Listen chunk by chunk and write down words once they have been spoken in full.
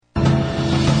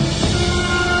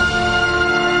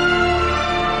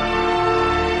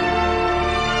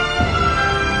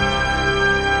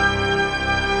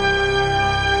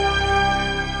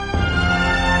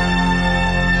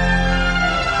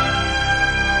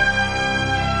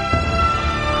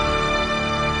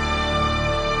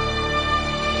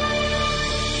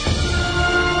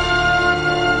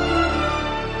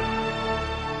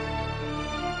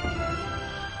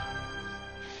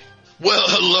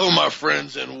my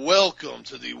friends, and welcome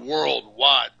to the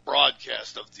worldwide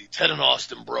broadcast of the Ted and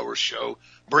Austin Broer Show,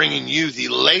 bringing you the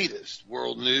latest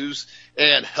world news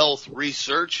and health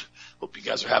research. Hope you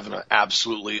guys are having an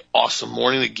absolutely awesome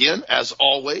morning again, as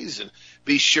always, and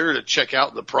be sure to check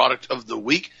out the product of the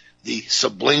week, the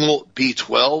Sublingual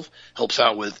B12. Helps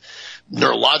out with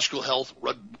neurological health,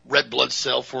 red blood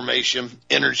cell formation,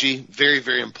 energy, very,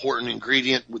 very important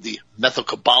ingredient with the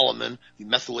methylcobalamin, the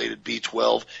methylated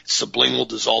B12. Sublingual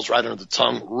dissolves right under the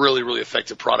tongue. Really, really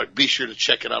effective product. Be sure to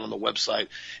check it out on the website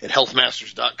at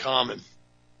healthmasters.com. And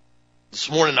this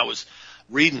morning I was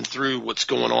reading through what's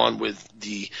going on with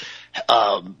the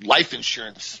life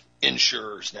insurance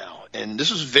insurers now. And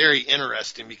this was very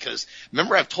interesting because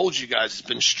remember I've told you guys it's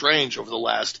been strange over the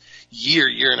last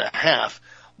year and a half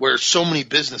where so many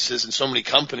businesses and so many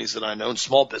companies that I know and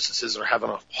small businesses are having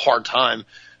a hard time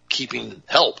keeping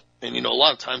help. And, a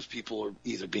lot of times people are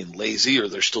either being lazy or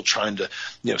they're still trying to,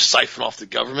 siphon off the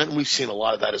government. And we've seen a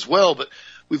lot of that as well. But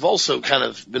we've also kind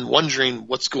of been wondering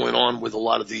what's going on with a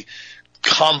lot of the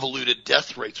convoluted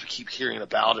death rates we keep hearing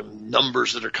about and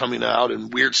numbers that are coming out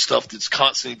and weird stuff that's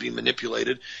constantly being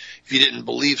manipulated. If you didn't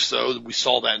believe so, we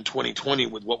saw that in 2020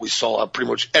 with what we saw. Pretty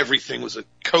much everything was a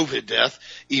COVID death,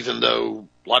 even though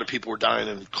a lot of people were dying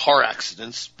in car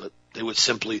accidents, but they would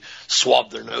simply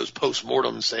swab their nose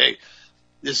post-mortem and say, hey,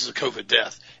 this is a COVID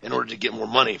death in order to get more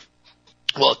money.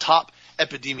 Well, a top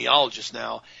epidemiologist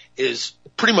now is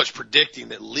pretty much predicting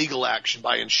that legal action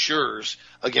by insurers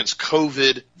against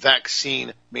COVID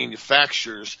vaccine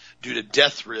manufacturers due to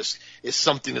death risk is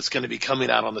something that's going to be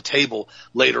coming out on the table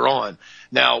later on.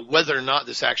 Now, whether or not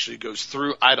this actually goes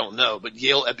through, I don't know, but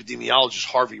Yale epidemiologist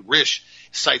Harvey Risch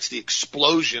cites the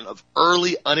explosion of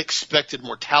early unexpected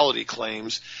mortality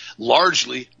claims,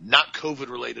 largely not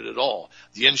COVID-related at all.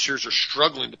 The insurers are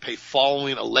struggling to pay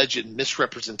following alleged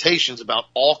misrepresentations about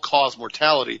all-cause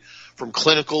mortality from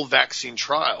clinical vaccine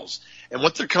trials. And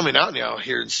what they're coming out now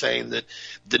here and saying that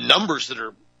the numbers that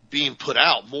are being put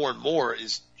out more and more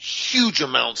is huge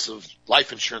amounts of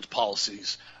life insurance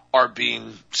policies are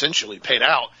being essentially paid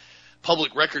out.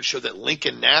 Public records show that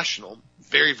Lincoln National,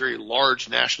 very, very large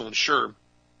national insurer,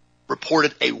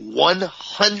 reported a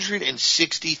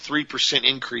 163%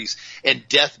 increase in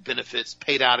death benefits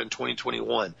paid out in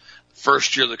 2021,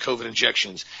 first year of the COVID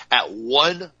injections, at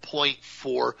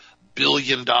 $1.4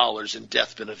 billion in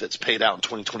death benefits paid out in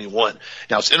 2021.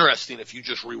 Now, it's interesting if you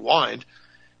just rewind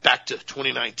back to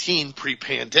 2019,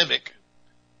 pre-pandemic,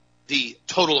 the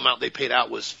total amount they paid out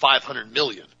was $500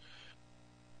 million.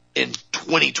 In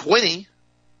 2020,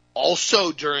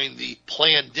 also during the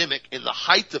pandemic, in the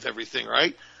height of everything,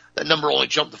 right, that number only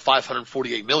jumped to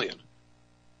 $548 million.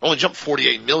 Only jumped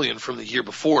 $48 million from the year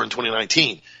before in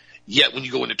 2019. Yet when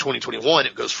you go into 2021,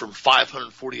 it goes from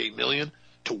 $548 million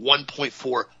to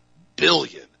 $1.4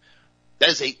 billion. That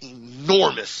is an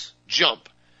enormous jump.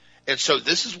 And so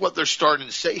this is what they're starting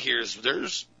to say here is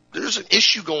there's an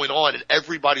issue going on and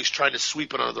everybody's trying to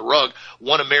sweep it under the rug.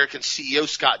 One American CEO,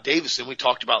 Scott Davison, we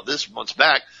talked about this months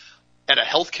back, at a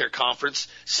healthcare conference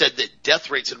said that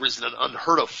death rates had risen an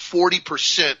unheard of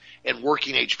 40% in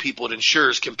working age people at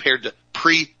insurers compared to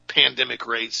pre-pandemic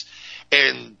rates.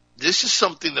 And this is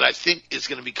something that I think is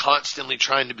going to be constantly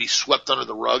trying to be swept under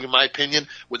the rug, in my opinion,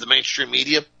 with the mainstream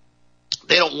media.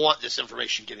 They don't want this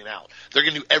information getting out. They're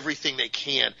going to do everything they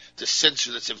can to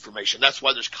censor this information. That's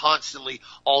why there's constantly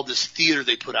all this theater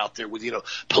they put out there with,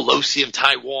 Pelosi and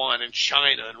Taiwan and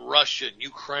China and Russia and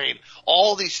Ukraine,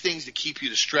 all these things to keep you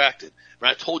distracted. But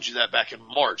I told you that back in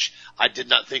March. I did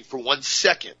not think for 1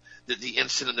 second that the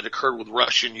incident that occurred with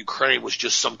Russia and Ukraine was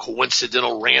just some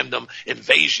coincidental random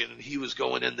invasion and he was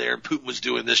going in there and Putin was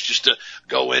doing this just to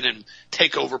go in and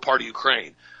take over part of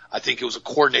Ukraine. I think it was a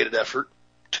coordinated effort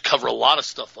to cover a lot of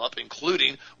stuff up,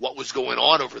 including what was going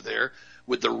on over there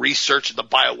with the research of the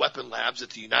bioweapon labs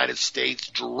that the United States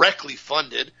directly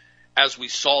funded, as we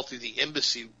saw through the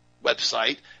embassy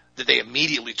website that they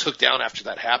immediately took down after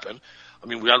that happened. I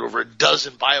mean, we got over a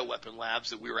dozen bioweapon labs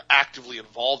that we were actively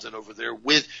involved in over there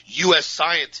with U.S.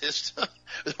 scientists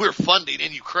that we were funding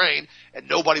in Ukraine, and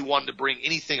nobody wanted to bring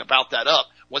anything about that up.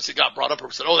 Once it got brought up,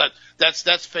 we said, "Oh,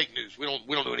 that's fake news. We don't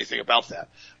know anything about that."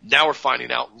 Now we're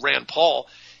finding out Rand Paul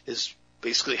has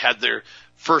basically had their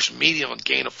first meeting on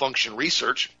gain-of-function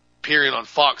research, appearing on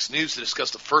Fox News to discuss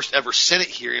the first ever Senate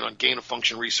hearing on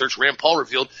gain-of-function research. Rand Paul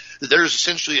revealed that there is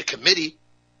essentially a committee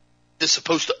that's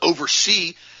supposed to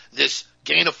oversee this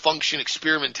gain-of-function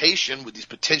experimentation with these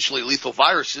potentially lethal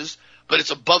viruses, but it's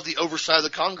above the oversight of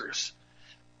the Congress.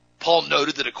 Paul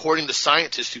noted that according to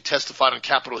scientists who testified on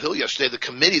Capitol Hill yesterday, the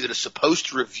committee that is supposed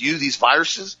to review these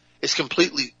viruses is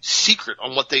completely secret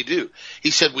on what they do.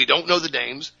 He said, "We don't know the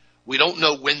names. We don't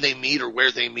know when they meet or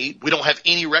where they meet. We don't have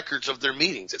any records of their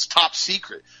meetings. It's top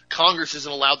secret. Congress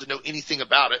isn't allowed to know anything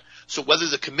about it. So whether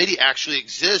the committee actually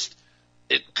exists,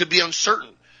 it could be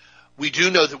uncertain. We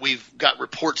do know that we've got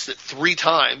reports that 3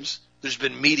 times there's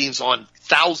been meetings on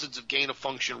thousands of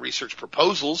gain-of-function research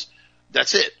proposals.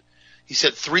 That's it. He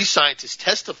said 3 scientists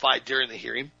testified during the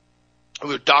hearing.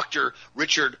 We have Dr.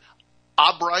 Richard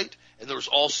Albright, and there was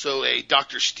also a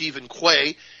Dr. Stephen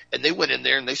Quay, and they went in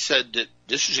there and they said that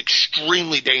this is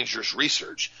extremely dangerous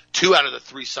research. 2 out of the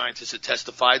 3 scientists that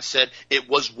testified said it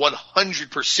was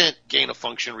 100%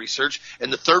 gain-of-function research,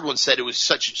 and the third one said it was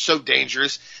so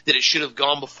dangerous that it should have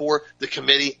gone before the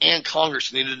committee and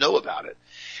Congress needed to know about it.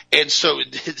 And so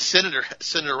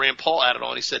Senator Rand Paul added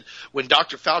on, he said, when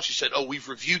Dr. Fauci said, oh, we've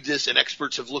reviewed this and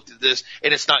experts have looked at this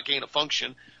and it's not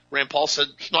gain-of-function, Rand Paul said,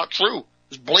 it's not true.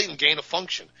 It's blatant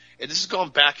gain-of-function. And this has gone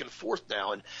back and forth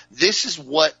now. And this is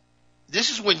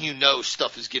when you know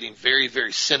stuff is getting very,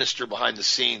 very sinister behind the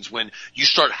scenes, when you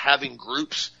start having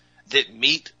groups that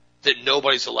meet that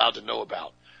nobody's allowed to know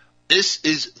about. This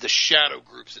is the shadow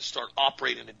groups that start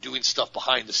operating and doing stuff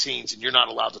behind the scenes, and you're not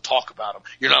allowed to talk about them.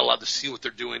 You're not allowed to see what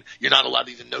they're doing. You're not allowed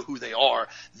to even know who they are.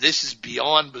 This is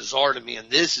beyond bizarre to me, and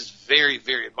this is very,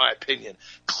 very, in my opinion,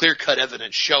 clear-cut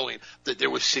evidence showing that there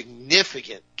was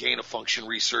significant gain-of-function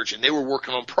research, and they were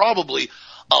working on probably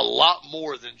a lot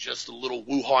more than just a little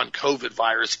Wuhan COVID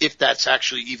virus, if that's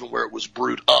actually even where it was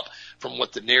brewed up from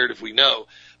what the narrative we know.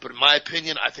 But in my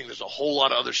opinion, I think there's a whole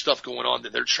lot of other stuff going on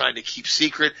that they're trying to keep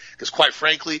secret, because quite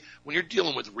frankly, when you're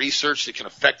dealing with research that can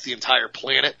affect the entire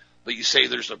planet, but you say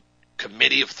there's a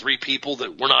committee of 3 people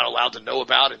that we're not allowed to know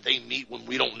about, and they meet when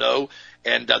we don't know,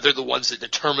 and they're the ones that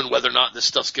determine whether or not this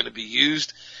stuff's going to be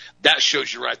used, that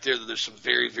shows you right there that there's some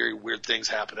very, very weird things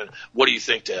happening. What do you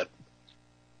think, Ted?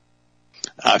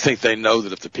 I think they know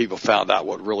that if the people found out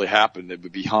what really happened, they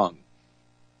would be hung.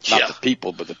 Not the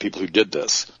people, but the people who did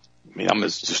this. I mean, I'm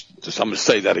going to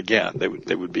say that again. They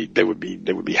would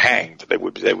be hanged.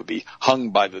 They would be hung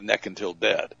by the neck until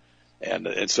dead.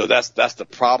 And so that's the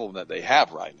problem that they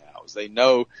have right now, is they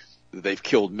know that they've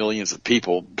killed millions of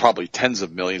people, probably tens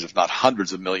of millions, if not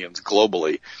hundreds of millions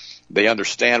globally. They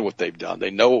understand what they've done.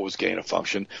 They know it was gain of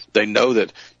function. They know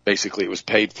that basically it was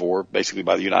paid for basically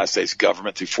by the United States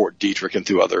government through Fort Detrick and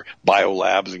through other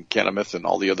biolabs in Kenneth and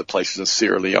all the other places in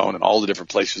Sierra Leone and all the different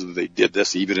places that they did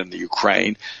this, even in the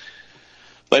Ukraine.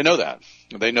 They know that.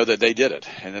 They know that they did it.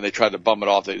 And then they tried to bum it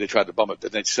off. They tried to bum it.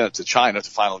 Then they sent it to China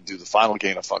to do the final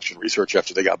gain of function research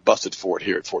after they got busted for it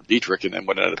here at Fort Detrick. And then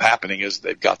what ended up happening is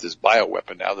they've got this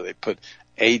bioweapon now that they put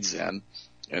AIDS in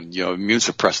and, immune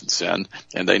suppressants in,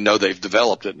 and they know they've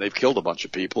developed it and they've killed a bunch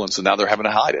of people. And so now they're having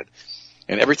to hide it.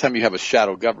 And every time you have a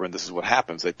shadow government, this is what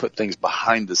happens. They put things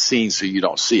behind the scenes so you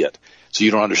don't see it, so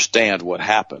you don't understand what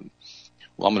happened.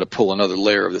 Well, I'm going to pull another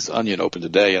layer of this onion open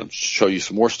today and show you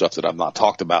some more stuff that I've not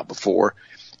talked about before,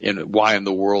 and why in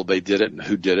the world they did it and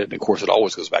who did it. And of course, it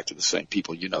always goes back to the same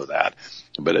people. You know that.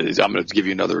 But I'm going to give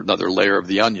you another layer of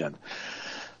the onion.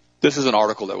 This is an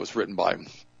article that was written by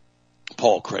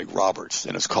Paul Craig Roberts,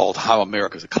 and it's called How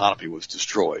America's Economy Was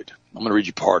Destroyed. I'm going to read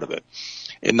you part of it.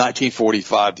 In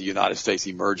 1945, the United States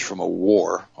emerged from a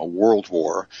world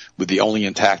war, with the only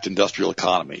intact industrial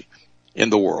economy in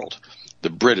the world. The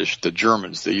British, the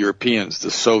Germans, the Europeans, the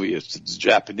Soviets, the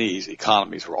Japanese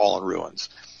economies were all in ruins.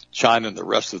 China and the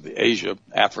rest of the Asia,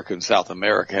 Africa, and South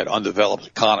America had undeveloped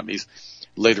economies,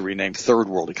 later renamed third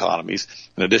world economies,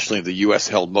 and additionally the U.S.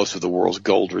 held most of the world's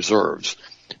gold reserves.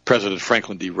 President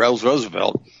Franklin D.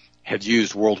 Roosevelt had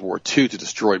used World War II to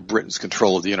destroy Britain's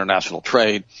control of the international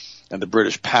trade, and the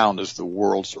British pound is the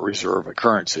world's reserve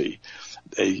currency.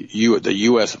 The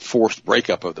U.S. forced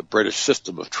breakup of the British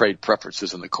system of trade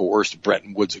preferences and the coerced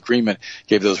Bretton Woods Agreement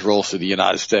gave those roles to the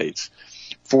United States.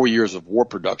 4 years of war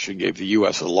production gave the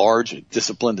U.S. a large,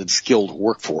 disciplined, and skilled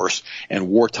workforce, and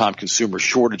wartime consumer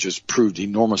shortages proved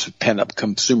enormous pent-up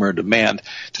consumer demand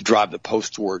to drive the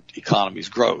post-war economy's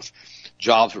growth.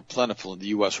 Jobs were plentiful in the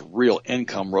U.S. Real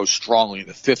income rose strongly in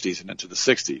the 50s and into the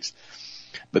 60s.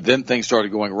 But then things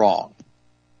started going wrong.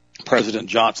 President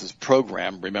Johnson's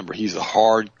program, remember, he's a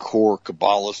hardcore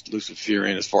Kabbalist,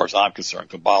 Luciferian as far as I'm concerned,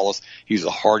 Kabbalist. He's a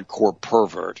hardcore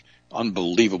pervert,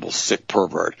 unbelievable sick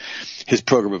pervert. His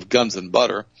program of guns and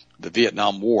butter, the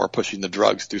Vietnam War, pushing the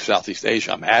drugs through Southeast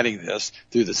Asia. I'm adding this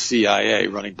through the CIA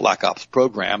running Black Ops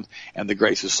programs and the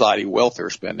Great Society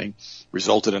welfare spending,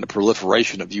 resulted in a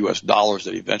proliferation of U.S. dollars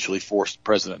that eventually forced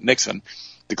President Nixon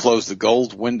to close the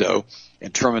gold window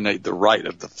and terminate the right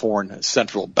of the foreign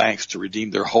central banks to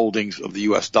redeem their holdings of the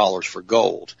U.S. dollars for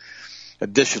gold.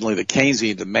 Additionally, the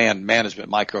Keynesian demand management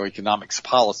microeconomics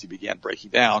policy began breaking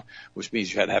down, which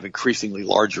means you had to have increasingly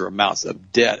larger amounts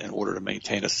of debt in order to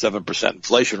maintain a 7%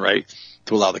 inflation rate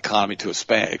to allow the economy to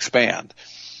expand.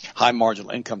 High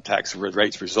marginal income tax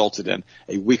rates resulted in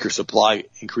a weaker supply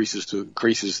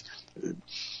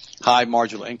High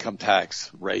marginal income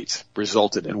tax rates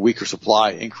resulted in weaker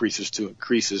supply increases to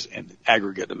increases in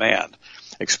aggregate demand.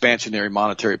 Expansionary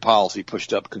monetary policy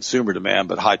pushed up consumer demand,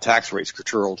 but high tax rates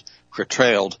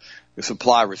curtailed the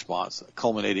supply response,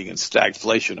 culminating in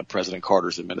stagflation of President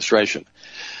Carter's administration.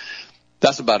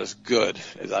 That's about as good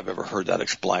as I've ever heard that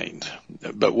explained.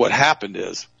 But what happened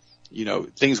is,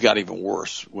 things got even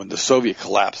worse. When the Soviet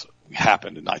collapse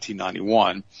happened in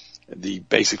 1991,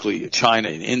 basically China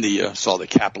and India saw the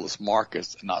capitalist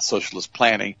markets and not socialist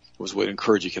planning was what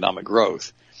encouraged economic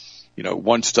growth.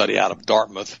 One study out of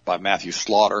Dartmouth by Matthew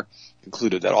Slaughter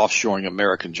concluded that offshoring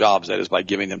American jobs, that is by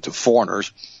giving them to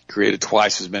foreigners, created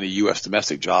twice as many U.S.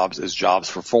 domestic jobs as jobs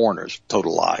for foreigners.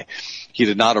 Total lie. He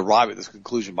did not arrive at this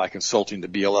conclusion by consulting the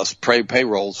BLS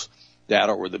payrolls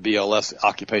data or the BLS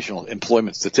occupational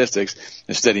employment statistics.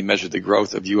 Instead, he measured the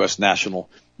growth of U.S.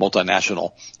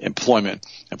 multinational employment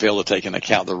and failed to take into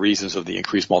account the reasons of the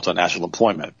increased multinational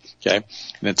employment. Okay.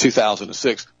 And in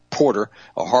 2006, Porter,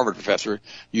 a Harvard professor,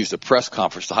 used a press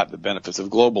conference to hype the benefits of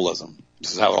globalism.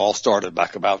 This is how it all started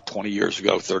back about 20 years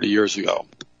ago, 30 years ago.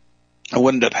 And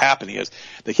what ended up happening is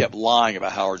they kept lying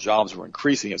about how our jobs were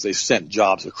increasing as they sent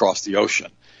jobs across the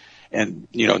ocean. And,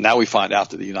 now we find out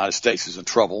that the United States is in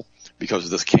trouble because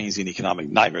of this Keynesian economic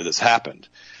nightmare that's happened.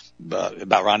 But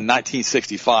about around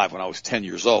 1965, when I was 10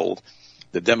 years old,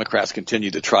 the Democrats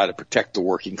continued to try to protect the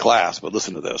working class. But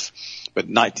listen to this. But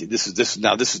this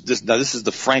is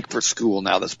the Frankfurt School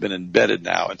now that's been embedded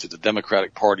now into the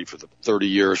Democratic Party for the 30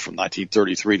 years from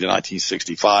 1933 to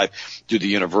 1965 through the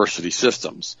university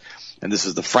systems. And this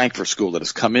is the Frankfurt School that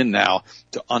has come in now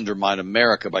to undermine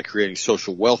America by creating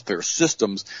social welfare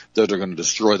systems that are going to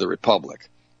destroy the republic.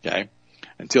 Okay?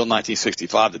 Until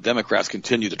 1965, the Democrats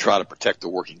continued to try to protect the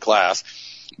working class.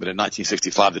 But in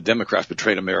 1965, the Democrats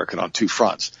betrayed America on two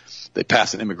fronts. They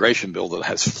passed an immigration bill that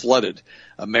has flooded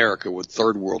America with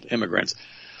third world immigrants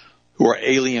who are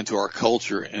alien to our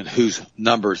culture and whose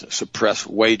numbers suppress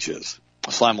wages.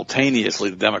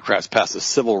 Simultaneously, the Democrats passed a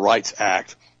Civil Rights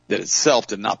Act that itself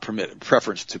did not permit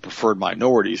preference to preferred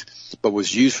minorities, but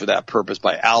was used for that purpose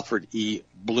by Alfred E.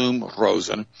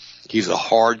 Blumrosen. He's a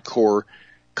hardcore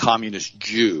communist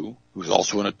Jew who's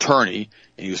also an attorney,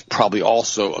 and he was probably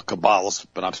also a Kabbalist,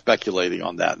 but I'm speculating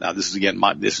on that. Now, this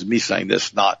is me saying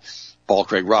this, not Paul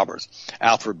Craig Roberts.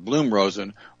 Alfred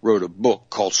Blumrosen wrote a book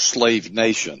called Slave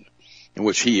Nation, in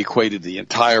which he equated the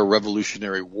entire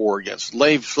Revolutionary War against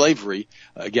slavery,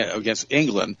 against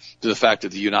England, to the fact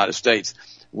that the United States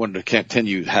wanted to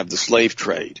continue to have the slave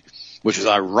trade, which is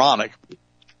ironic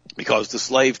because the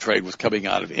slave trade was coming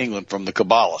out of England from the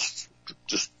Kabbalists.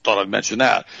 Just thought I'd mention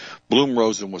that.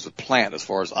 Blumrosen was a plant, as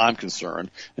far as I'm concerned,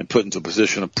 and put into a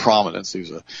position of prominence. He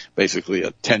was basically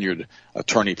a tenured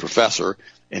attorney professor,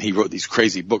 and he wrote these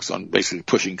crazy books on basically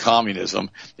pushing communism.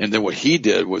 And then what he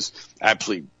did was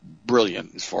absolutely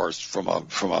brilliant, as far as from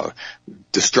a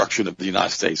destruction of the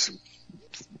United States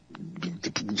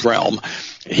realm.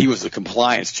 He was the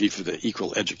compliance chief of the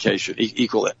Equal Education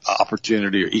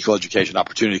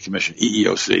Opportunity Commission,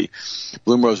 EEOC.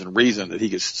 Blumrosen reasoned that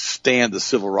he could stand the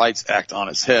Civil Rights Act on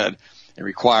its head and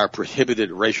require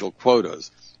prohibited racial quotas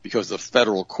because the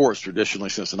federal courts traditionally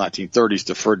since the 1930s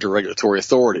deferred to regulatory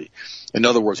authority. In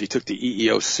other words, he took the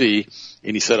EEOC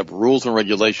and he set up rules and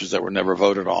regulations that were never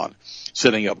voted on,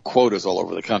 setting up quotas all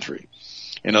over the country.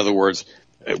 In other words,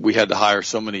 we had to hire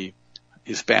so many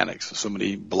Hispanics, so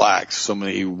many blacks, so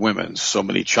many women, so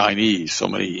many Chinese, so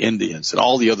many Indians, and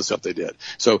all the other stuff they did.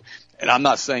 So, and I'm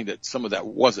not saying that some of that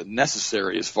wasn't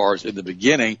necessary as far as in the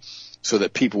beginning so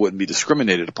that people wouldn't be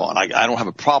discriminated upon. I don't have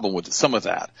a problem with some of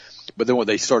that. But then what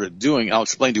they started doing, I'll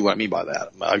explain to you what I mean by that.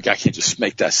 I can't just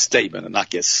make that statement and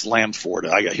not get slammed for it.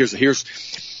 I'm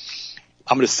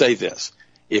going to say this.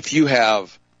 If you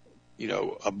have,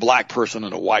 a black person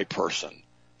and a white person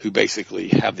who basically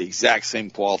have the exact same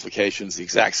qualifications, the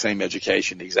exact same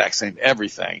education, the exact same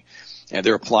everything, and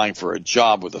they're applying for a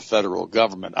job with the federal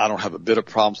government, I don't have a bit of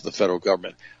problems with the federal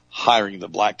government hiring the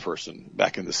black person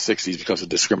back in the 60s because of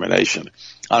discrimination.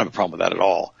 I don't have a problem with that at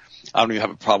all. I don't even have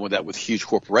a problem with that with huge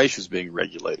corporations being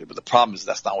regulated, but the problem is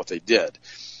that's not what they did.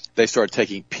 They started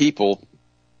taking people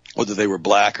whether they were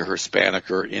black or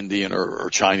Hispanic or Indian or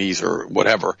Chinese or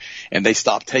whatever, and they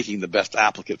stopped taking the best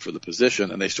applicant for the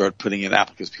position, and they started putting in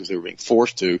applicants because they were being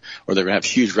forced to, or they were going to have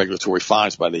huge regulatory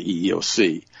fines by the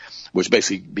EEOC, which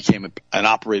basically became an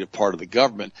operative part of the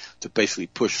government to basically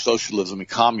push socialism and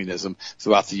communism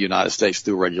throughout the United States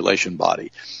through a regulation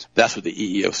body. That's what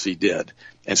the EEOC did.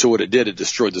 And so what it did, it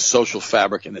destroyed the social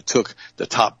fabric, and it took the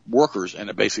top workers and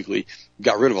it basically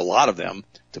got rid of a lot of them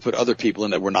to put other people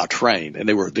in that were not trained. And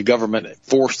the government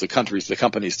forced the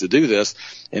companies to do this.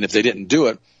 And if they didn't do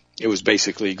it, it was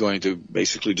basically going to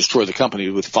destroy the company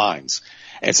with fines.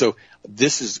 And so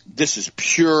this is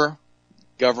pure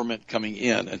government coming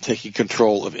in and taking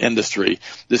control of industry.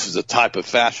 This is a type of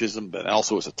fascism, but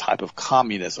also it's a type of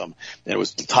communism. And it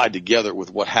was tied together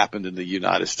with what happened in the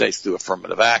United States through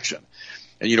affirmative action.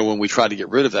 And, when we tried to get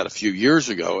rid of that a few years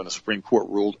ago, and the Supreme Court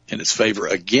ruled in its favor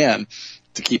again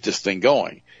to keep this thing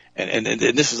going. And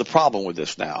this is a problem with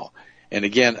this now. And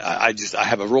again, I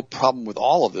have a real problem with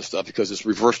all of this stuff because it's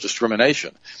reverse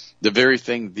discrimination. The very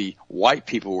thing the white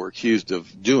people were accused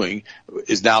of doing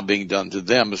is now being done to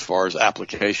them as far as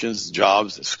applications,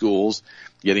 jobs, schools,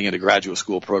 getting into graduate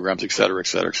school programs, et cetera, et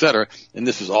cetera, et cetera. And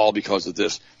this is all because of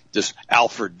this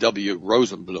Alfred W.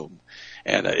 Rosenblum.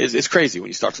 And it's crazy when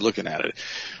you start to looking at it.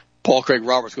 Paul Craig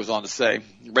Roberts goes on to say,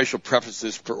 racial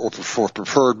preferences for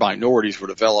preferred minorities were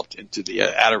developed into the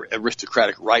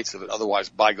aristocratic rights of an otherwise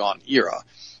bygone era.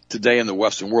 Today in the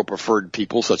Western world, preferred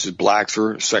people such as blacks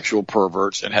are sexual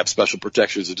perverts and have special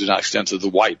protections that do not extend to the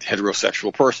white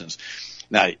heterosexual persons.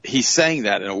 Now, he's saying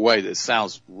that in a way that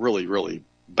sounds really, really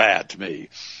bad to me.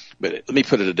 But let me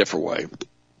put it a different way.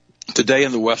 Today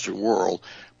in the Western world,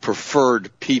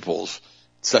 preferred peoples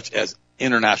such as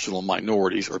international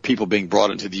minorities or people being brought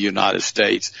into the United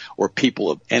States or people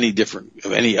of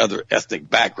any other ethnic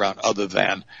background other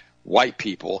than white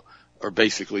people are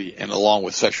basically, and along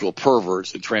with sexual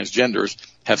perverts and transgenders,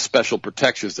 have special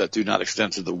protections that do not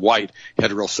extend to the white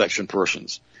heterosexual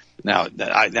persons. Now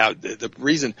the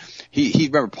reason he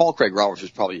remember Paul Craig Roberts is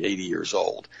probably 80 years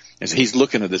old, and so he's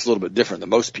looking at this a little bit different than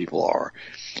most people are.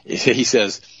 He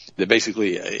says that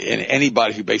basically, and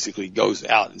anybody who basically goes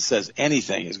out and says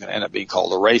anything is going to end up being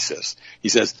called a racist. He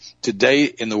says, today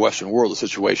in the Western world, the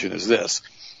situation is this.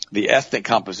 The ethnic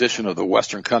composition of the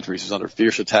Western countries is under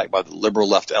fierce attack by the liberal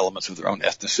left elements of their own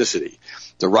ethnicity.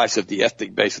 The rights of the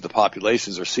ethnic base of the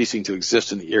populations are ceasing to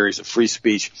exist in the areas of free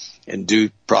speech and due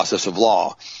process of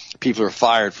law. People are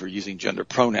fired for using gender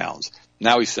pronouns.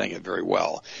 Now he's saying it very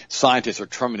well. Scientists are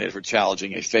terminated for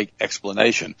challenging a fake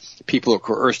explanation. People are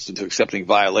coerced into accepting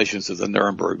violations of the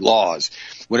Nuremberg laws.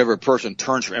 Whenever a person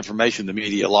turns for information, the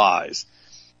media lies.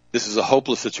 This is a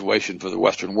hopeless situation for the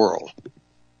Western world.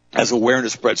 As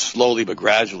awareness spreads slowly but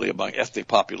gradually among ethnic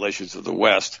populations of the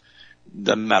West,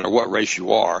 doesn't matter what race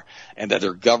you are, and that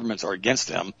their governments are against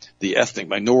them, the ethnic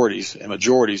minorities and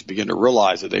majorities begin to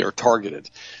realize that they are targeted.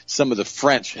 Some of the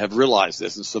French have realized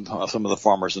this, and some of the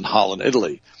farmers in Holland,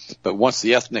 Italy. But once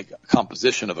the ethnic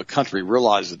composition of a country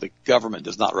realizes that the government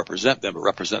does not represent them, but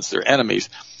represents their enemies,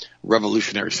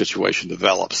 revolutionary situation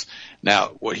develops. Now,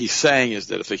 what he's saying is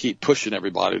that if they keep pushing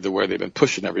everybody the way they've been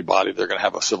pushing everybody, they're going to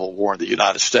have a civil war in the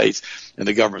United States, and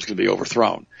the government's going to be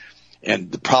overthrown.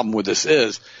 And the problem with this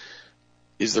is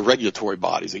the regulatory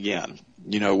bodies again.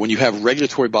 When you have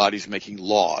regulatory bodies making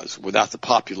laws without the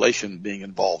population being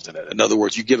involved in it. In other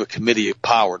words, you give a committee of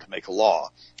power to make a law.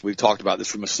 We've talked about this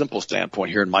from a simple standpoint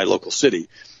here in my local city.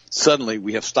 Suddenly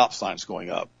we have stop signs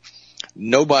going up.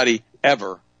 Nobody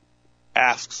ever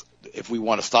asks if we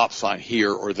want a stop sign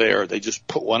here or there. They just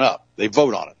put one up. They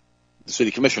vote on it. The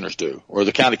city commissioners do, or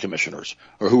the county commissioners,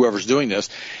 or whoever's doing this,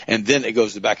 and then it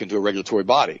goes back into a regulatory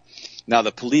body. Now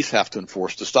the police have to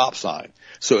enforce the stop sign.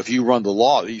 So if you run the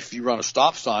law, if you run a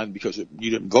stop sign because you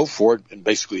didn't vote for it and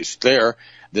basically it's there,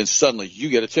 then suddenly you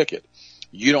get a ticket.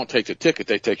 You don't take the ticket,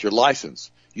 they take your license.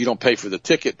 You don't pay for the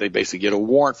ticket, they basically get a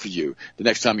warrant for you. The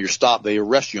next time you're stopped, they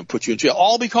arrest you and put you in jail,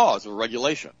 all because of a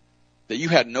regulation that you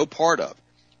had no part of.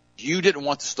 You didn't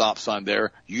want the stop sign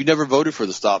there. You never voted for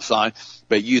the stop sign,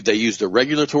 but they used the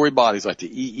regulatory bodies like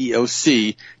the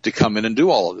EEOC to come in and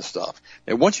do all of this stuff.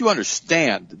 And once you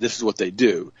understand that this is what they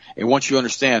do, and once you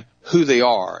understand who they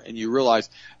are, and you realize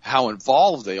how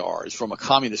involved they are is from a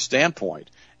communist standpoint,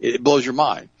 it blows your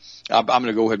mind. I'm going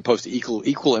to go ahead and post the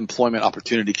Equal Employment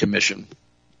Opportunity Commission.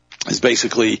 It's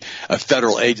basically a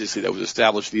federal agency that was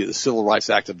established via the Civil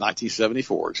Rights Act of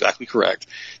 1974, exactly correct,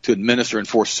 to administer and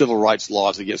enforce civil rights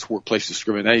laws against workplace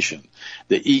discrimination.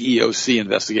 The EEOC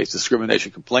investigates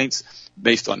discrimination complaints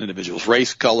based on individuals'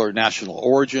 race, color, national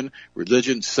origin,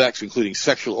 religion, sex, including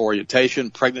sexual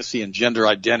orientation, pregnancy, and gender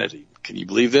identity. Can you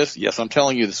believe this? Yes, I'm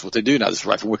telling you, this is what they do now. This is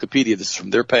right from Wikipedia. This is from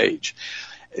their page.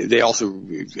 They also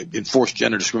enforce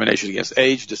gender discrimination against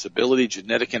age, disability,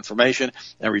 genetic information,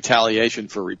 and retaliation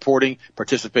for reporting,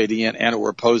 participating in, and or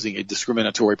opposing a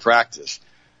discriminatory practice.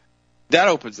 That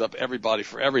opens up everybody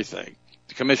for everything.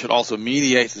 The Commission also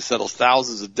mediates and settles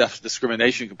thousands of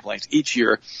discrimination complaints each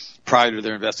year prior to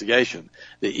their investigation.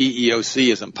 The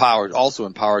EEOC is also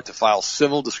empowered to file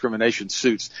civil discrimination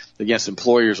suits against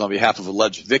employers on behalf of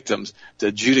alleged victims to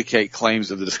adjudicate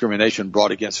claims of the discrimination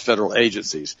brought against federal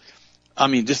agencies. I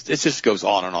mean, it just goes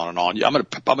on and on and on. I'm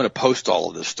going to post all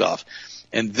of this stuff.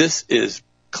 And this is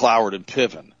Cloward and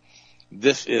Piven.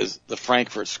 This is the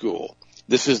Frankfurt School.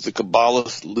 This is the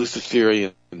Kabbalist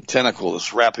Luciferian tentacle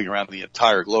that's wrapping around the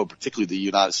entire globe, particularly the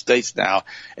United States now,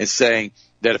 and saying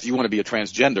that if you want to be a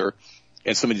transgender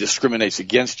and somebody discriminates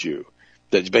against you,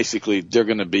 that basically they're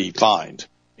going to be fined.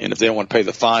 And if they don't want to pay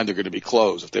the fine, they're going to be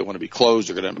closed. If they want to be closed,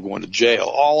 they're going to be going to jail.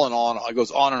 All and on. It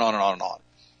goes on and on and on and on.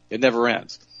 It never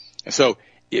ends. And so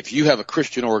if you have a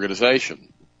Christian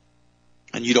organization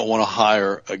and you don't want to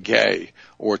hire a gay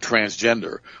or a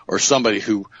transgender or somebody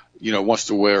who, wants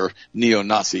to wear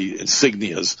neo-Nazi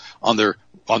insignias on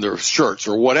their shirts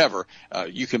or whatever,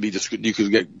 you can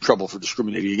get in trouble for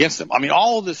discriminating against them. I mean,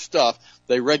 all of this stuff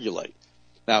they regulate.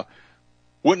 Now,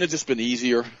 wouldn't it just been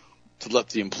easier to let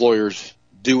the employers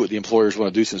do what the employers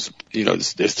want to do, since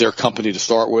it's their company to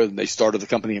start with, and they started the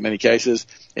company in many cases,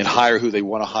 and hire who they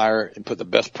want to hire and put the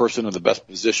best person in the best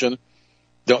position?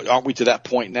 Aren't we to that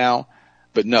point now?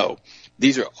 But no,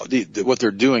 what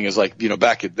they're doing is like,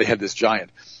 they had this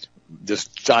giant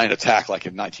attack like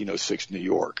in 1906 New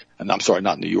York, and I'm sorry,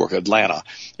 not New York, Atlanta,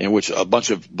 in which a bunch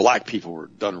of black people were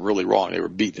done really wrong. They were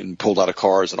beaten and pulled out of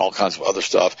cars and all kinds of other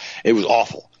stuff. It was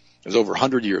awful. It was over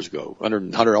 100 years ago,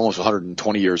 almost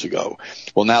 120 years ago.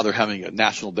 Well, now they're having a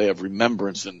national day of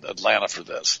remembrance in Atlanta for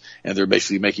this, and they're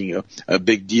basically making a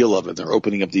big deal of it. They're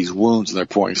opening up these wounds and they're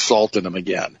pouring salt in them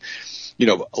again.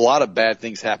 A lot of bad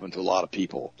things happen to a lot of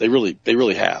people. They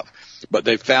really have. But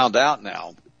they've found out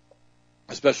now,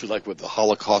 especially like with the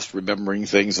Holocaust remembering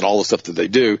things and all the stuff that they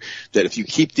do, that if you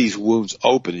keep these wounds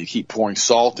open and you keep pouring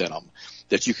salt in them,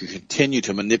 that you can continue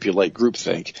to manipulate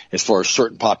groupthink as far as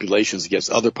certain populations against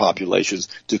other populations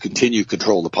to continue to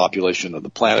control the population of the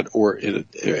planet or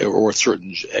a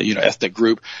certain ethnic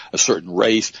group, a certain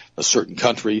race, a certain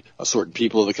country, a certain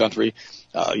people of the country.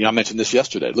 I mentioned this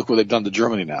yesterday. Look what they've done to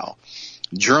Germany now.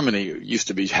 Germany used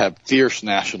to have fierce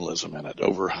nationalism in it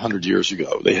over 100 years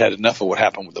ago. They had enough of what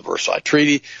happened with the Versailles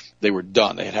Treaty. They were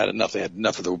done. They had enough. They had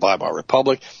enough of the Weimar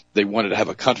Republic. They wanted to have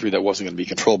a country that wasn't going to be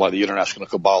controlled by the international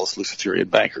Kabbalist Luciferian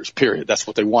bankers, period. That's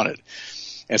what they wanted.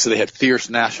 And so they had fierce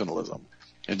nationalism.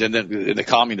 And then the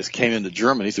communists came into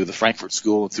Germany through the Frankfurt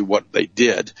School and through what they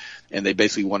did, and they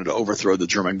basically wanted to overthrow the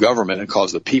German government and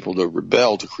cause the people to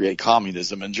rebel to create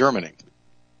communism in Germany.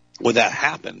 When that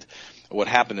happened, what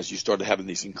happened is you started having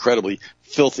these incredibly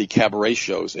filthy cabaret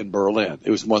shows in Berlin.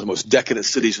 It was one of the most decadent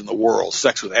cities in the world.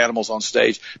 Sex with animals on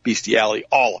stage, bestiality,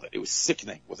 all of it. It was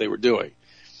sickening what they were doing.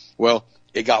 Well,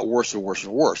 it got worse and worse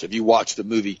and worse. If you watch the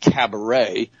movie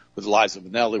Cabaret with Liza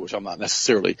Minnelli, which I'm not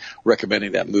necessarily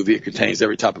recommending that movie, it contains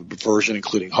every type of perversion,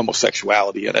 including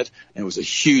homosexuality in it. And it was a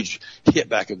huge hit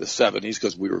back in the 70s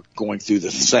because we were going through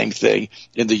the same thing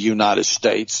in the United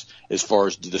States as far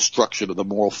as the destruction of the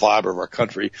moral fiber of our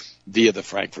country via the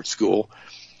Frankfurt School.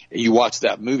 You watch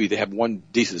that movie, they have one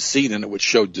decent scene in it which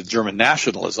showed the German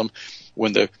nationalism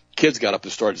when the kids got up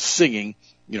and started singing,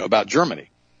 about Germany.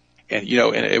 And,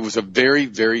 and it was a very,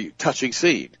 very touching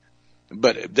scene.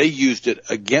 But they used it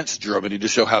against Germany to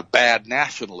show how bad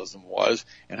nationalism was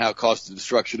and how it caused the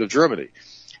destruction of Germany.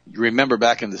 You remember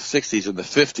back in the 60s and the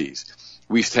 50s,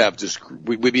 we used to have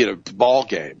we'd be at a ball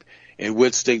game and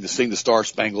we'd sing the Star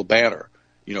Spangled Banner,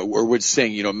 or we'd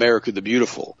sing, America the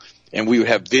Beautiful. And we would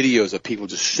have videos of people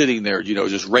just sitting there,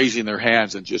 just raising their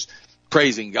hands and just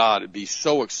praising God and be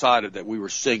so excited that we were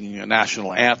singing a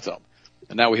national anthem.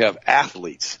 And now we have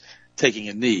athletes taking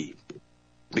a knee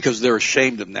because they're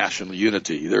ashamed of national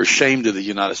unity. They're ashamed of the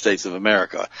United States of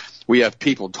America. We have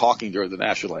people talking during the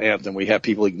national anthem. We have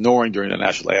people ignoring during the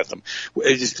national anthem.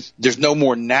 There's no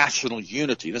more national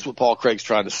unity. That's what Paul Craig's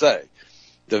trying to say.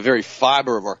 The very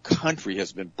fiber of our country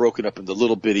has been broken up into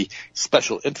little bitty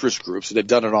special interest groups, and they've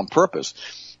done it on purpose.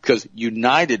 Because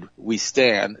united we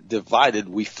stand, divided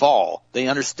we fall. They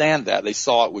understand that. They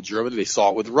saw it with Germany. They saw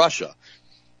it with Russia.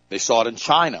 They saw it in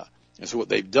China. And so what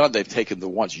they've done, they've taken the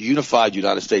once unified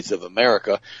United States of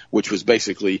America, which was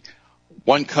basically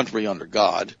one country under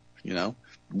God,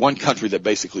 one country that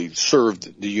basically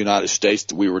served the United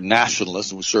States. We were nationalists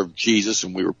and we served Jesus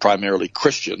and we were primarily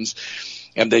Christians.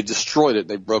 and they destroyed it.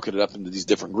 They broke it up into these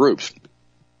different groups.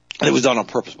 And it was done on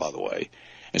purpose, by the way.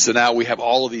 And so now we have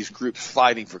all of these groups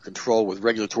fighting for control with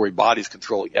regulatory bodies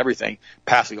controlling everything,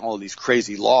 passing all of these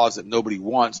crazy laws that nobody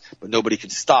wants, but nobody can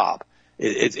stop.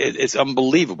 It's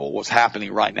unbelievable what's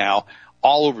happening right now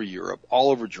all over Europe,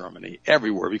 all over Germany,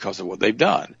 everywhere because of what they've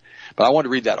done. But I want to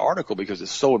read that article because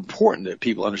it's so important that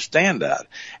people understand that.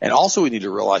 And also we need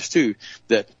to realize, too,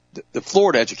 that the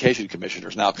Florida Education Commissioner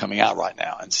is now coming out right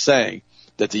now and saying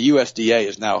that the USDA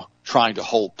is now trying to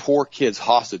hold poor kids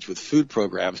hostage with food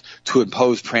programs to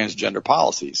impose transgender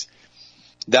policies.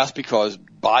 That's because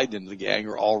Biden and the gang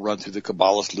are all run through the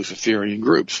Kabbalist Luciferian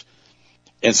groups.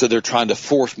 And so they're trying to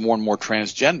force more and more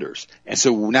transgenders. And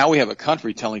so now we have a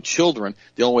country telling children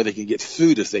the only way they can get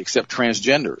food is they accept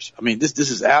transgenders. I mean, this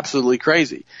is absolutely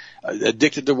crazy.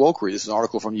 Addicted to wokery. This is an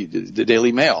article from the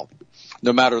Daily Mail.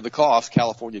 No matter the cost,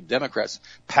 California Democrats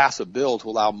pass a bill to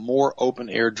allow more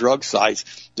open-air drug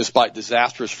sites despite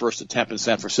disastrous first attempt in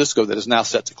San Francisco that is now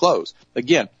set to close.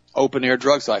 Again, open-air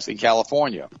drug sites in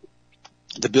California.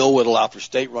 The bill would allow for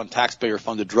state-run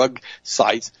taxpayer-funded drug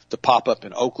sites to pop up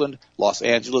in Oakland, Los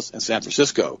Angeles, and San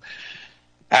Francisco.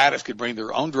 Addicts could bring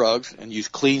their own drugs and use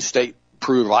clean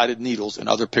state-provided needles and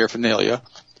other paraphernalia.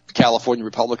 California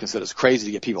Republicans said it's crazy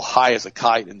to get people high as a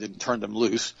kite and then turn them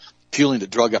loose. Fueling the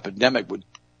drug epidemic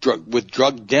with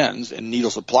drug dens and needle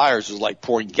suppliers is like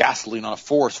pouring gasoline on a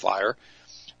forest fire.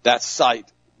 That site,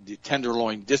 the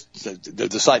Tenderloin,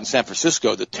 the site in San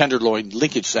Francisco, the Tenderloin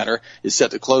Linkage Center, is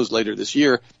set to close later this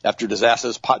year after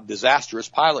disastrous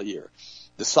pilot year.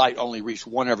 The site only reached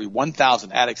one every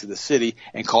 1,000 addicts in the city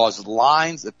and caused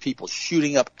lines of people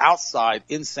shooting up outside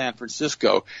in San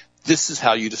Francisco. This is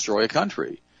how you destroy a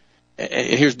country.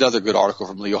 And here's another good article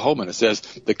from Leo Hohmann. It says,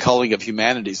 the culling of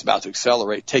humanity is about to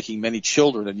accelerate, taking many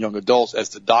children and young adults as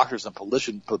the doctors and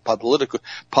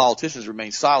politicians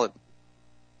remain silent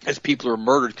as people are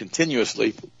murdered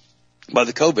continuously by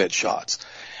the COVID shots.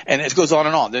 And it goes on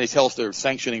and on. Then they tell us they're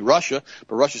sanctioning Russia,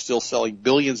 but Russia's still selling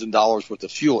billions in dollars worth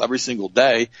of fuel every single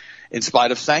day in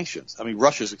spite of sanctions. I mean,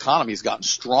 Russia's economy has gotten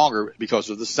stronger because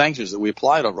of the sanctions that we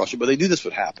applied on Russia, but they knew this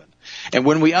would happen. And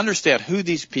when we understand who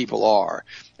these people are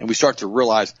and we start to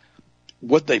realize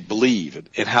what they believe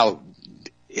and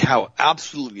how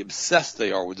absolutely obsessed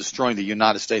they are with destroying the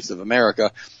United States of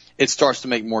America, it starts to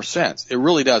make more sense. It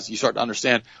really does. You start to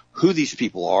understand who these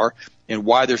people are and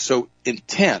why they're so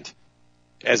intent,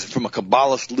 as from a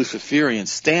Kabbalist Luciferian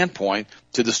standpoint,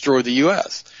 to destroy the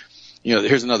U.S. You know,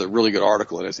 here's another really good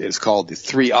article, and it's called The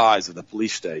Three Eyes of the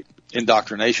Police State: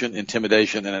 Indoctrination,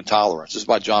 Intimidation, and Intolerance. This is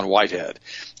by John Whitehead. It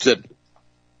said,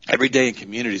 every day in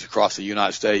communities across the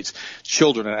United States,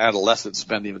 children and adolescents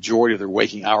spend the majority of their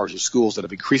waking hours in schools that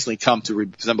have increasingly come to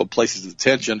resemble places of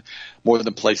detention more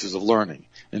than places of learning.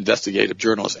 Investigative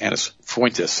journalist Anis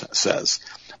Fuentes says,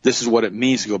 this is what it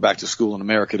means to go back to school in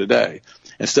America today.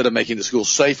 Instead of making the schools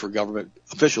safer, government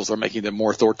officials are making them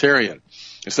more authoritarian.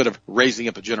 Instead of raising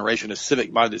up a generation of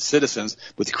civic-minded citizens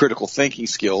with critical thinking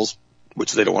skills,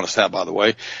 which they don't want us to have, by the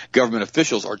way, government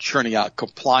officials are churning out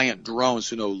compliant drones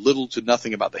who know little to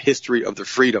nothing about the history of their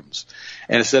freedoms.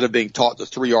 And instead of being taught the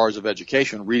 3 R's of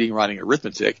education, reading, writing,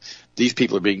 arithmetic, these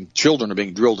children are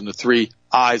being drilled into 3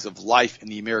 I's of life in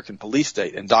the American police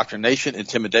state: indoctrination,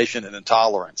 intimidation, and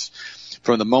intolerance.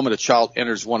 From the moment a child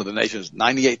enters one of the nation's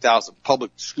 98,000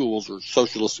 public schools or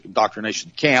socialist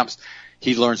indoctrination camps,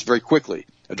 he learns very quickly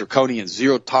a draconian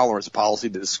zero-tolerance policy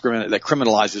that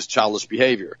criminalizes childish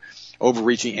behavior,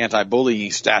 overreaching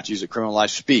anti-bullying statutes that criminalize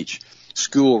speech,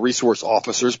 school resource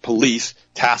officers, police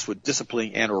tasked with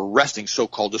disciplining and arresting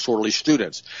so-called disorderly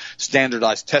students,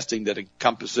 standardized testing that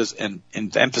encompasses and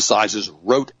emphasizes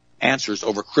rote answers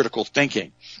over critical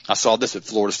thinking. I saw this at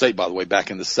Florida State, by the way,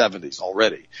 back in the 70s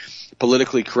already.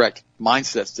 Politically correct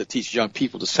mindsets that teach young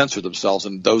people to censor themselves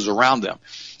and those around them,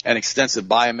 and extensive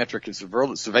biometric and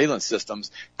surveillance systems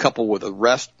coupled with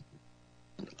arrest,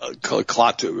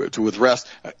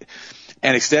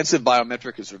 and extensive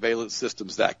biometric and surveillance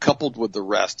systems that, coupled with the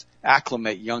rest,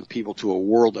 acclimate young people to a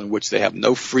world in which they have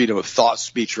no freedom of thought,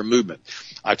 speech, or movement.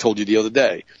 I told you the other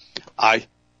day, I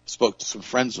spoke to some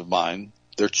friends of mine,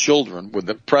 their children were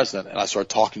present, and I started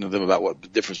talking to them about what the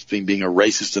difference between being a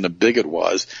racist and a bigot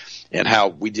was, and how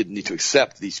we didn't need to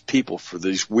accept these people for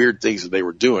these weird things that they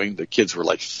were doing. The kids were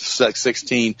like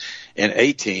 16 and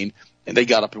 18, and they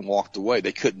got up and walked away.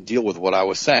 They couldn't deal with what I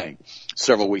was saying.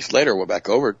 Several weeks later, I went back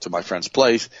over to my friend's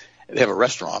place. They have a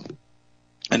restaurant,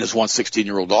 and this one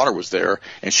 16-year-old daughter was there,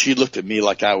 and she looked at me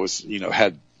like I was,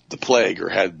 had the plague or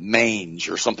had mange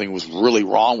or something was really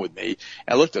wrong with me.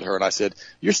 And I looked at her and I said,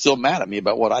 "You're still mad at me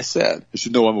about what I said?" She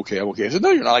said, "No, I'm okay. I'm okay." I said, "No,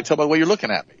 you're not. I can tell by the way you're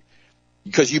looking at me."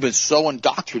 because you've been so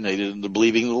indoctrinated into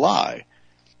believing the lie.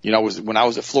 You know, when I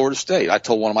was at Florida State, I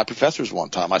told one of my professors one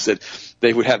time, I said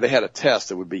they had a test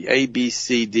that would be A, B,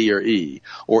 C, D, or E,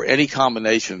 or any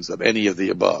combinations of any of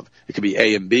the above. It could be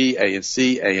A and B, A and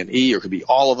C, A and E, or it could be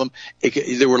all of them.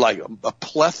 There were like a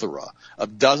plethora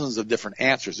of dozens of different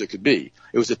answers it could be.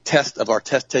 It was a test of our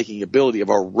test-taking ability,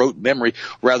 of our rote memory,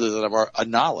 rather than of our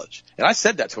knowledge. And I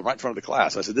said that to him right in front of the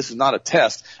class. I said, this is not a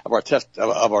test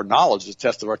of our knowledge, it's a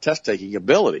test of our test-taking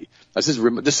ability. I said,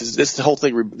 this whole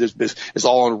thing is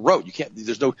all on rote.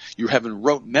 You're having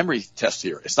rote memory tests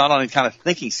here. It's not on any kind of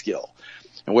thinking skill.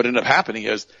 And what ended up happening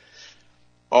is,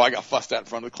 I got fussed at in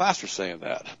front of the class for saying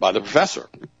that by the professor.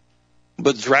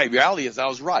 But the reality is I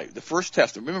was right. The first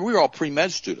test, remember, we were all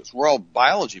pre-med students. We're all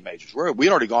biology majors. We'd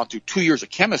already gone through 2 years of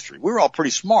chemistry. We were all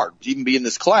pretty smart to even be in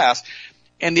this class.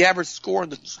 And the average score in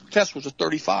the test was a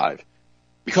 35.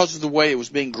 Because of the way it was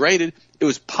being graded, it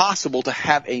was possible to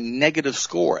have a negative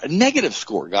score. A negative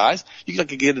score, guys. You could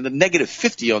get a negative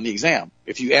 50 on the exam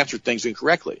if you answered things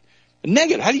incorrectly. A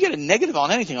negative. How do you get a negative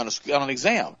on anything on an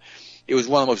exam? It was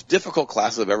one of the most difficult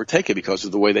classes I've ever taken because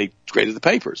of the way they graded the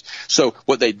papers. So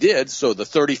what they did, so the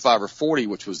 35 or 40,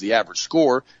 which was the average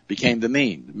score, became the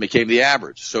mean, became the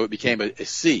average. So it became a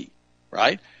C,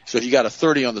 right? So if you got a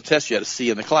 30 on the test, you had a C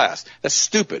in the class. That's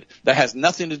stupid. That has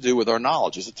nothing to do with our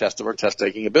knowledge. It's a test of our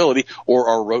test-taking ability or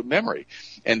our rote memory.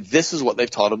 And this is what they've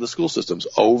taught in the school systems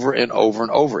over and over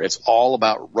and over. It's all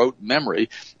about rote memory,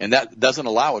 and that doesn't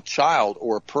allow a child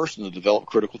or a person to develop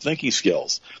critical thinking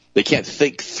skills. They can't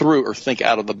think through or think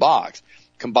out of the box.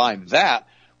 Combine that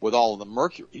with all of the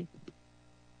mercury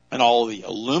and all of the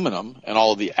aluminum and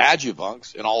all of the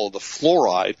adjuvants and all of the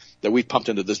fluoride that we pumped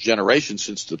into this generation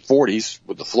since the 40s,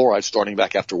 with the fluoride starting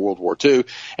back after World War II,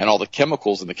 and all the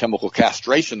chemicals and the chemical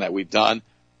castration that we've done.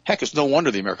 Heck, it's no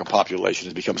wonder the American population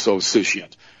has become so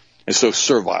insouciant and so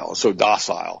servile and so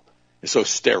docile and so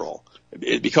sterile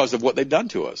because of what they've done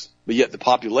to us. But yet the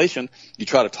population, you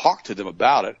try to talk to them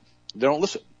about it, they don't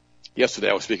listen. Yesterday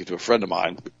I was speaking to a friend of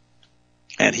mine,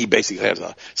 and he basically has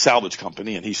a salvage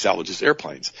company, and he salvages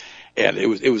airplanes. And it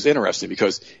was interesting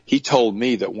because he told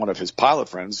me that one of his pilot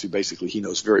friends, who basically he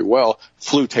knows very well,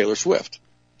 flew Taylor Swift.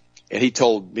 And he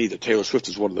told me that Taylor Swift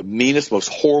is one of the meanest, most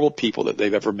horrible people that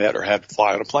they've ever met or had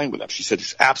fly on a plane with them. She said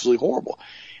it's absolutely horrible.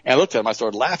 And I looked at him, I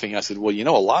started laughing, and I said, well, you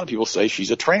know, a lot of people say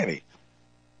she's a tranny.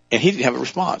 And he didn't have a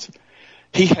response.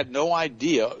 He had no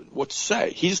idea what to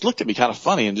say. He just looked at me kind of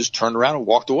funny and just turned around and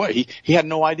walked away. He had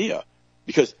no idea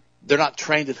because they're not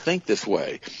trained to think this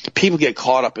way. People get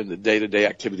caught up in the day-to-day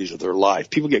activities of their life.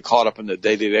 People get caught up in the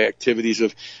day-to-day activities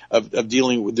of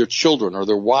dealing with their children or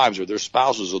their wives or their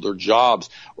spouses or their jobs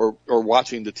or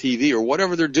watching the TV or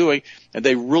whatever they're doing, and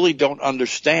they really don't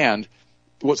understand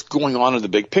what's going on in the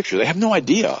big picture. They have no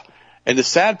idea. And the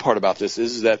sad part about this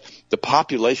is that the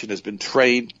population has been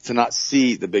trained to not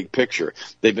see the big picture.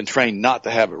 They've been trained not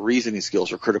to have reasoning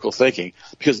skills or critical thinking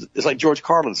because it's like George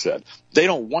Carlin said, they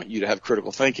don't want you to have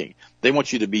critical thinking. They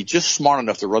want you to be just smart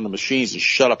enough to run the machines and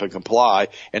shut up and comply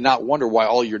and not wonder why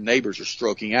all your neighbors are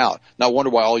stroking out, not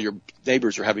wonder why all your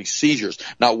neighbors are having seizures,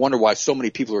 not wonder why so many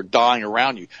people are dying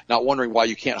around you, not wondering why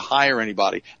you can't hire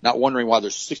anybody, not wondering why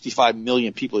there's 65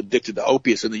 million people addicted to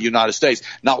opiates in the United States,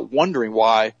 not wondering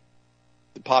why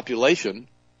the population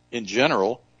in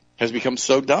general has become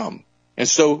so dumb and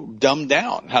so dumbed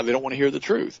down, how they don't want to hear the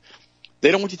truth.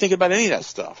 They don't want you thinking about any of that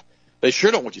stuff. They sure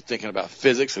don't want you thinking about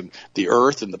physics and the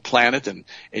earth and the planet and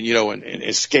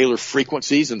scalar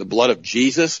frequencies and the blood of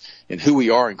Jesus and who we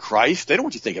are in Christ. They don't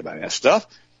want you thinking about any of that stuff.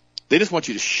 They just want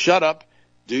you to shut up,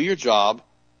 do your job,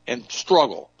 and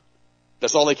struggle.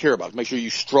 That's all they care about. Make sure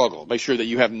you struggle. Make sure that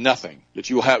you have nothing.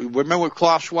 That you will have. Remember what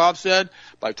Klaus Schwab said?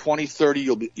 By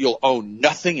 2030, you'll own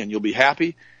nothing and you'll be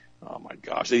happy. Oh my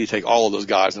gosh! They need to take all of those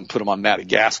guys and put them on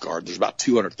Madagascar. There's about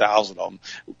 200,000 of them,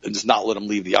 and just not let them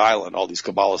leave the island. All these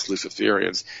Kabbalists,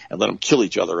 Luciferians, and let them kill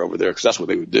each other over there because that's what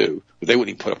they would do. But they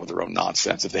wouldn't even put up with their own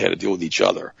nonsense if they had to deal with each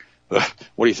other.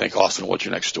 What do you think, Austin? What's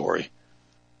your next story?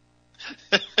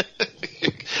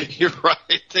 You're right.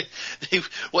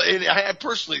 And I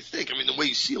personally think, I mean, the way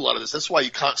you see a lot of this, that's why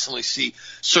you constantly see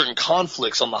certain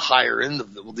conflicts on the higher end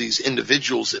of these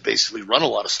individuals that basically run a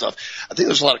lot of stuff. I think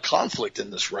there's a lot of conflict in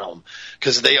this realm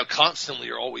because they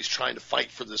are always trying to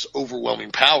fight for this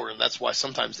overwhelming power. And that's why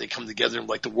sometimes they come together in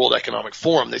like the World Economic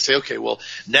Forum. They say, okay, well,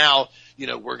 now,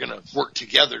 we're going to work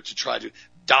together to try to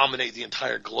dominate the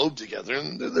entire globe together.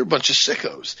 And they're a bunch of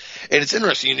sickos. And it's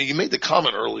interesting. You made the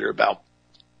comment earlier about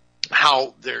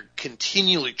how they're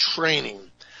continually training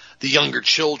the younger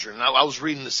children. I was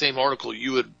reading the same article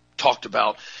you had talked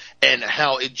about and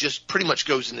how it just pretty much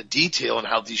goes into detail on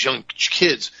how these young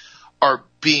kids are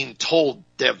being told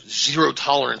they have zero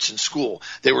tolerance in school.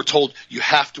 They were told you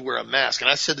have to wear a mask. And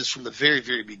I said this from the very,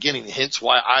 very beginning, hence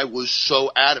why I was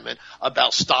so adamant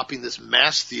about stopping this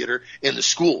mask theater in the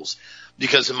schools.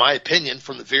 Because in my opinion,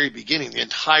 from the very beginning, the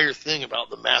entire thing about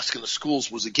the mask in the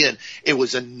schools was, again, it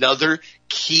was another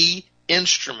key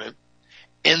instrument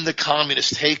in the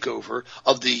communist takeover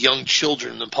of the young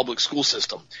children in the public school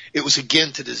system. It was,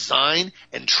 again, to design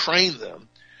and train them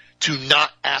to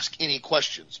not ask any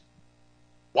questions.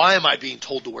 Why am I being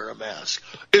told to wear a mask?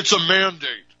 It's a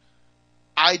mandate.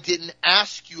 I didn't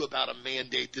ask you about a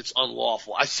mandate that's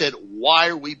unlawful. I said, why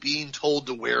are we being told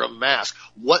to wear a mask?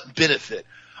 What benefit?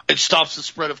 It stops the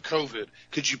spread of COVID.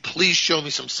 Could you please show me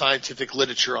some scientific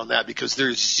literature on that? Because there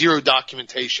is zero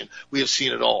documentation. We have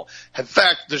seen it all. In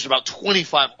fact, there's about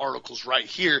 25 articles right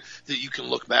here that you can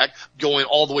look back, going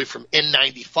all the way from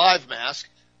N95 mask,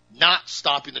 not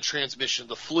stopping the transmission of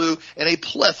the flu, and a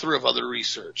plethora of other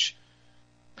research.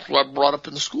 I brought up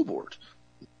in the school board.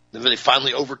 And then they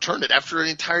finally overturned it after an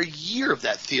entire year of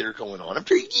that theater going on.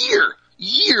 After a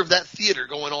year of that theater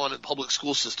going on in the public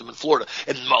school system in Florida.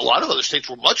 And a lot of other states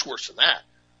were much worse than that.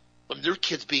 I mean, there were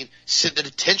kids being sent in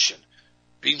detention,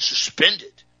 being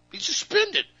suspended.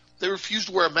 They refused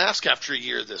to wear a mask after a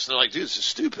year of this. And they're like, dude, this is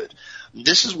stupid. And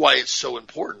this is why it's so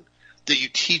important that you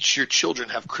teach your children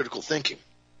to have critical thinking.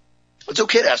 It's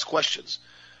okay to ask questions.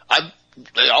 I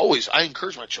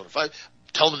encourage my children. If I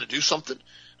tell them to do something,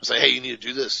 I say, hey, you need to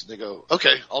do this. And they go,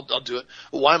 okay, I'll do it.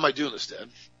 Well, why am I doing this, Dad?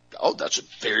 Oh, that's a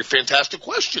very fantastic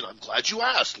question. I'm glad you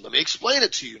asked. Let me explain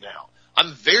it to you now.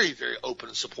 I'm very, very open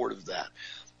and supportive of that.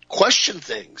 Question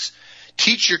things.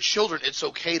 Teach your children it's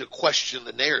okay to question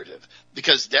the narrative,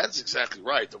 because Dad's exactly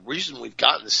right. The reason we've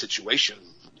gotten this situation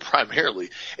primarily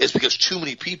is because too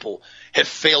many people have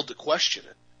failed to question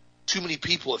it. Too many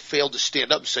people have failed to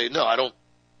stand up and say, no,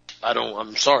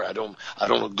 I'm sorry. I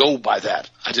don't go by that.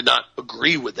 I did not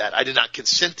agree with that. I did not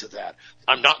consent to that.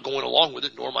 I'm not going along with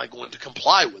it, nor am I going to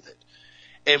comply with it.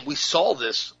 And we saw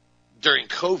this during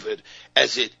COVID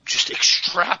as it just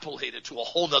extrapolated to a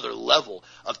whole nother level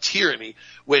of tyranny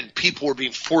when people were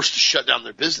being forced to shut down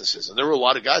their businesses. And there were a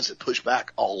lot of guys that pushed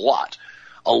back a lot,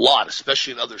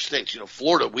 especially in other states. You know,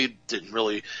 Florida, we didn't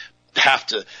really have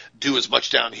to do as much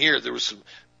down here. There was some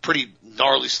pretty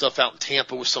gnarly stuff out in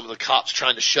Tampa with some of the cops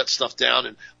trying to shut stuff down,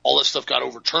 and all that stuff got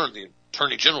overturned. The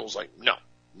attorney general was like, no,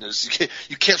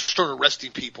 you can't start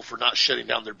arresting people for not shutting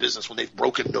down their business when they've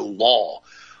broken no law.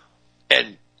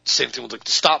 And same thing with like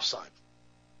the stop sign.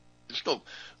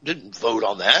 Didn't vote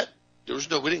on that. We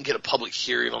didn't get a public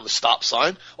hearing on the stop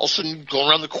sign. All of a sudden, going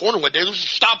around the corner one day, there's a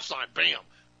stop sign, bam,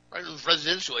 right in the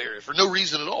residential area for no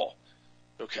reason at all.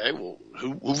 Okay, well,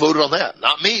 who voted on that?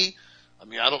 Not me. I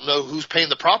mean, I don't know who's paying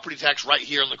the property tax right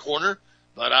here in the corner,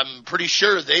 but I'm pretty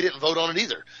sure they didn't vote on it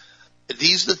either.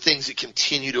 These are the things that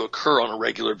continue to occur on a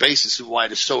regular basis, and why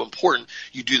it is so important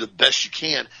you do the best you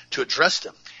can to address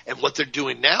them. And what they're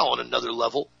doing now on another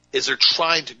level is they're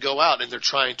trying to go out and they're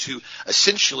trying to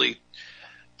essentially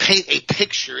paint a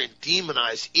picture and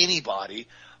demonize anybody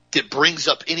that brings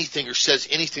up anything or says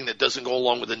anything that doesn't go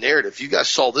along with the narrative. You guys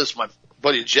saw this. My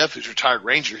buddy Jeff, who's a retired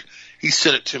Ranger, he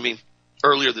sent it to me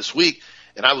earlier this week,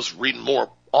 and I was reading more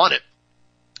on it.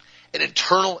 An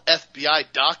internal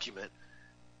FBI document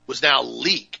was now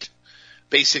leaked,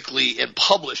 basically, and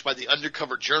published by the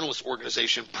undercover journalist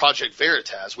organization Project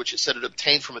Veritas, which it said it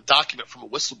obtained from a document from a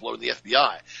whistleblower in the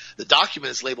FBI. The document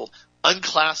is labeled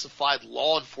unclassified,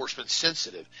 law enforcement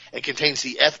sensitive, and contains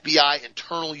the FBI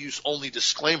internal use only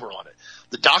disclaimer on it.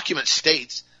 The document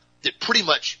states that pretty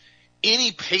much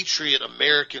any patriot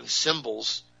American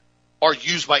symbols are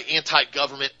used by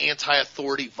anti-government,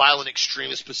 anti-authority, violent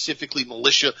extremists, specifically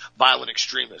militia violent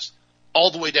extremists,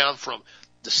 all the way down from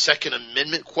the Second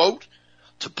Amendment quote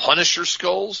to Punisher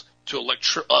skulls to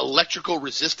electrical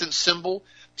resistance symbol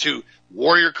to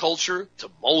warrior culture to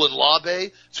Mullen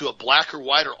Labe to a black or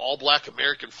white or all black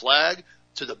American flag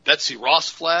to the Betsy Ross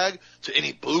flag to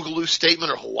any Boogaloo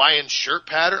statement or Hawaiian shirt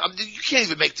pattern. I mean, you can't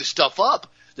even make this stuff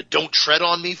up. The Don't Tread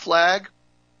on Me flag.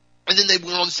 And then they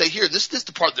went on to say here, this is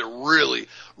the part that really,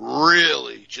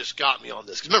 really just got me on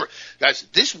this. Because remember, guys,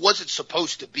 this wasn't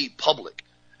supposed to be public.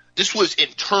 This was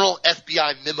internal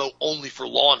FBI memo only for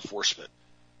law enforcement.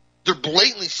 They're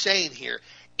blatantly saying here,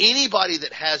 anybody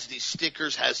that has these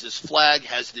stickers, has this flag,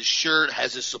 has this shirt,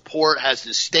 has this support, has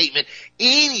this statement,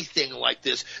 anything like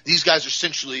this, these guys are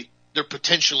essentially, they're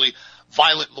potentially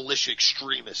violent militia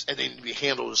extremists, and they need to be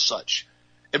handled as such.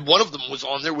 And one of them was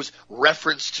on there was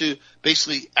reference to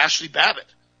basically Ashley Babbitt.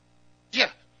 Yeah.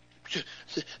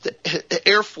 The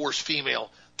Air Force female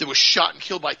that was shot and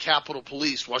killed by Capitol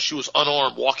Police while she was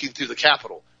unarmed walking through the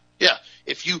Capitol. Yeah.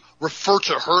 If you refer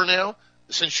to her now,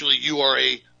 essentially you are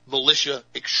a militia,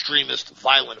 extremist,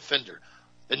 violent offender.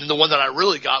 And then the one that I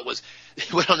really got was,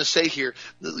 it went on to say here,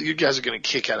 you guys are going to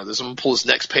kick out of this. I'm going to pull this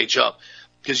next page up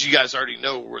because you guys already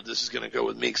know where this is going to go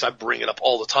with me because I bring it up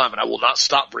all the time and I will not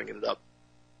stop bringing it up.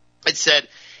 It said,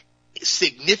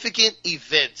 significant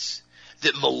events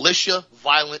that militia,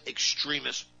 violent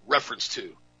extremists reference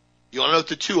to. You want to know what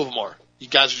the two of them are? You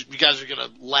guys are going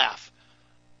to laugh.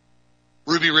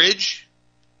 Ruby Ridge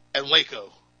and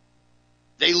Waco.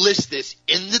 They list this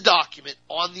in the document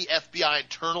on the FBI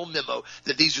internal memo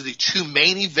that these are the two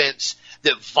main events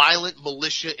that violent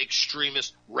militia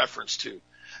extremists reference to.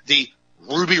 The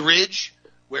Ruby Ridge,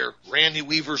 where Randy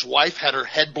Weaver's wife had her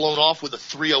head blown off with a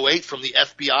 .308 from the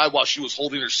FBI while she was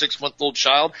holding her 6-month-old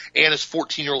child, and his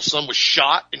 14-year-old son was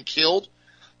shot and killed,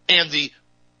 and the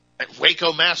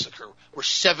Waco massacre, where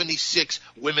 76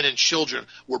 women and children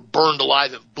were burned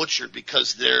alive and butchered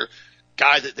because their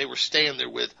guy that they were staying there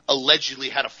with allegedly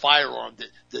had a firearm that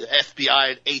the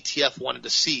FBI and ATF wanted to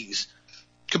seize.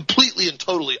 Completely and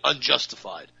totally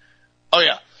unjustified. Oh,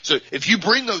 yeah. So if you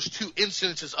bring those two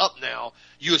incidences up now,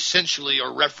 you essentially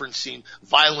are referencing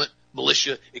violent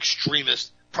militia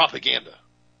extremist propaganda.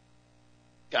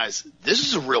 Guys, this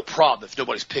is a real problem if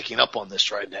nobody's picking up on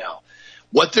this right now.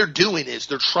 What they're doing is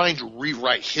they're trying to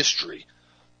rewrite history.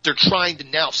 They're trying to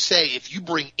now say if you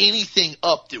bring anything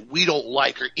up that we don't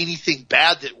like or anything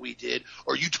bad that we did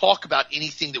or you talk about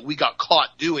anything that we got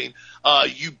caught doing,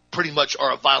 you pretty much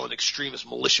are a violent extremist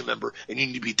militia member and you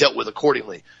need to be dealt with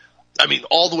accordingly. I mean,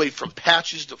 all the way from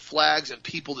patches to flags and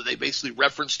people that they basically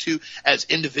reference to as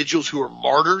individuals who are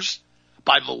martyrs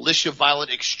by militia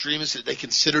violent extremists that they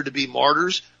consider to be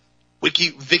martyrs.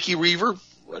 Vicky Reaver,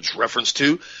 which reference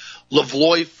to,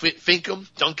 LaVloy Finkham,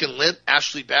 Duncan Lent,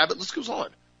 Ashley Babbitt, list goes on.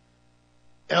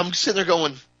 And I'm sitting there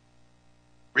going,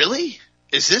 really?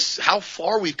 Is this how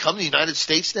far we've come in the United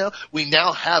States now? We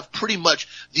now have pretty much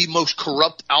the most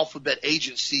corrupt alphabet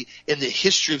agency in the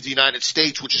history of the United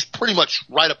States, which is pretty much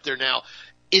right up there now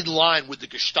in line with the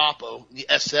Gestapo, the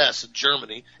SS in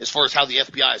Germany, as far as how the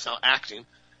FBI is now acting.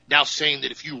 Now saying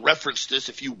that if you reference this,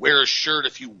 if you wear a shirt,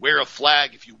 if you wear a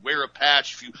flag, if you wear a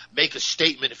patch, if you make a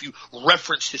statement, if you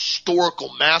reference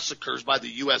historical massacres by the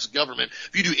U.S. government,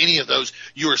 if you do any of those,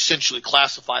 you're essentially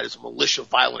classified as a militia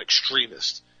violent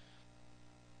extremist.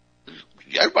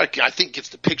 Everybody, I think, gets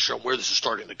the picture on where this is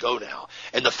starting to go now.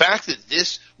 And the fact that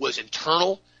this was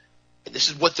internal, and this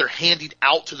is what they're handing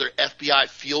out to their FBI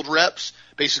field reps,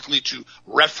 basically to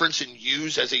reference and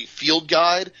use as a field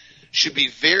guide, should be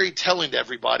very telling to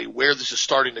everybody where this is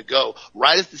starting to go.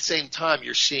 Right at the same time,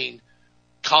 you're seeing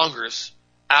Congress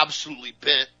absolutely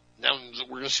bent. Now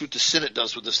we're going to see what the Senate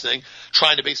does with this thing,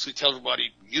 trying to basically tell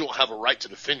everybody, you don't have a right to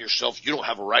defend yourself. You don't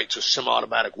have a right to a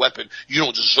semi-automatic weapon. You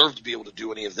don't deserve to be able to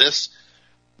do any of this.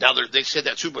 Now, they said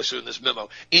that too by saying in this memo.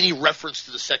 Any reference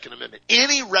to the Second Amendment in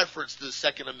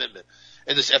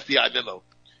this FBI memo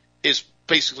is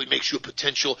basically makes you a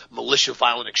potential militia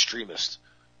violent extremist.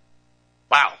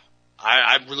 Wow.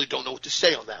 I really don't know what to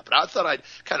say on that, but I thought I'd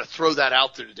kind of throw that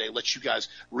out there today, let you guys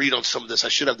read on some of this. I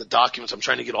should have the documents. I'm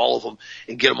trying to get all of them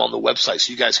and get them on the website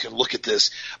so you guys can look at this.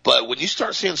 But when you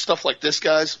start seeing stuff like this,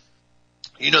 guys,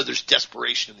 you know there's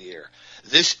desperation in the air.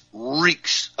 This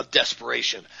reeks of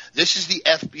desperation. This is the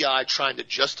FBI trying to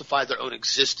justify their own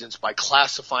existence by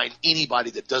classifying anybody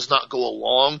that does not go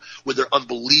along with their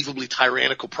unbelievably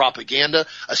tyrannical propaganda,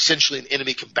 essentially an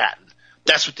enemy combatant.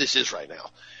 That's what this is right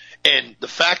now. And the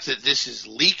fact that this is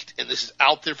leaked and this is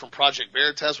out there from Project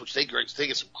Veritas, which they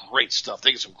get some great stuff.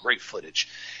 They get some great footage.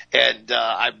 And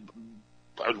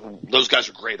those guys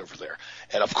are great over there.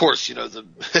 And, of course, you know, the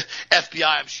FBI,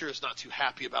 I'm sure, is not too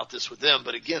happy about this with them.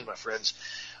 But, again, my friends,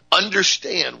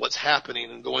 understand what's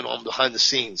happening and going on behind the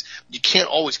scenes. You can't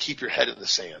always keep your head in the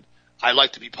sand. I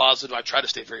like to be positive. I try to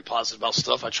stay very positive about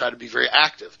stuff. I try to be very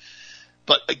active.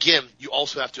 But, again, you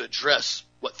also have to address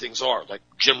what things are. Like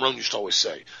Jim Rohn used to always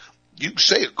say, you can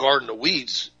say a garden of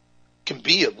weeds can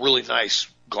be a really nice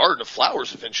garden of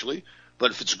flowers eventually,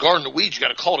 but if it's a garden of weeds, you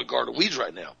got to call it a garden of weeds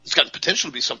right now. It's got the potential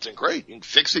to be something great. You can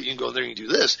fix it. You can go there and you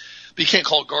can do this, but you can't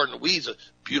call a garden of weeds a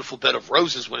beautiful bed of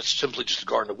roses when it's simply just a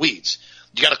garden of weeds.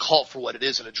 You got to call it for what it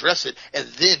is and address it, and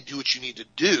then do what you need to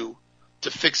do to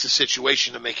fix the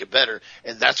situation to make it better.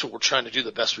 And that's what we're trying to do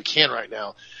the best we can right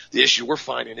now. The issue we're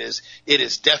finding is it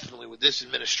is definitely with this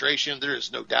administration, there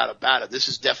is no doubt about it. This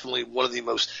is definitely one of the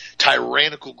most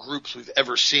tyrannical groups we've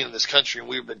ever seen in this country. And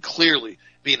we've been clearly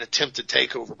being attempted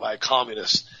takeover by a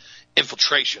communist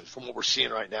infiltration from what we're seeing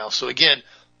right now. So again,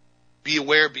 be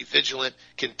aware, be vigilant,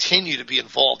 continue to be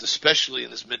involved, especially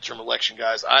in this midterm election,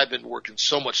 guys. I've been working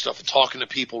so much stuff and talking to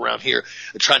people around here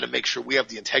and trying to make sure we have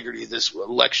the integrity of this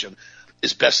election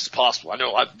as best as possible. I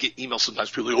know I get emails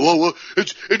sometimes, people go, well,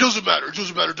 it doesn't matter. It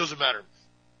doesn't matter. It doesn't matter.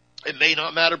 It may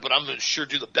not matter, but I'm going to sure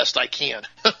do the best I can.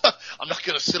 I'm not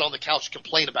going to sit on the couch and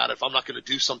complain about it if I'm not going to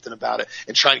do something about it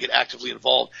and try and get actively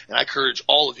involved. And I encourage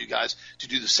all of you guys to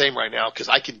do the same right now, because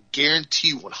I can guarantee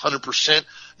you 100%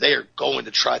 they are going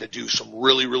to try to do some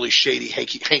really, really shady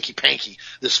hanky-panky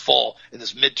this fall in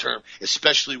this midterm,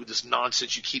 especially with this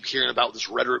nonsense you keep hearing about, this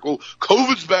rhetoric. Oh,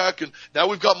 COVID's back, and now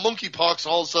we've got monkeypox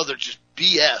and all this other just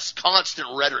BS, constant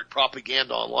rhetoric,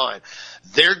 propaganda online.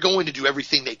 They're going to do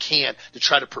everything they can to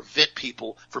try to prevent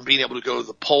people from being able to go to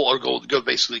the poll or go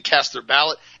basically cast their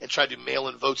ballot and try to do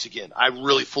mail-in votes again. I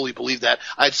really fully believe that.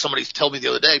 I had somebody tell me the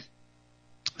other day,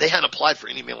 they hadn't applied for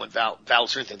any mail-in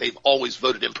ballots or anything. They've always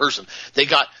voted in person. They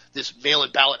got this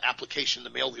mail-in ballot application in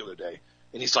the mail the other day.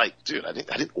 And he's like, dude, I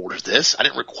didn't order this. I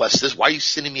didn't request this. Why are you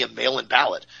sending me a mail-in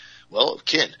ballot? Well,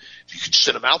 Ken, if you can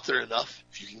send them out there enough,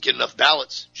 if you can get enough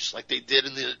ballots, just like they did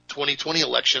in the 2020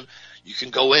 election, you can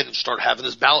go in and start having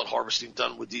this ballot harvesting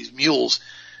done with these mules.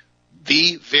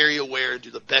 Be very aware, do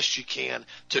the best you can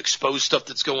to expose stuff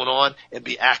that's going on and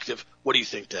be active. What do you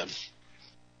think, Dan?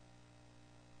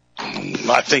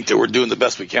 I think that we're doing the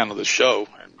best we can on this show,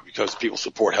 and because people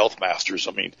support Health Masters.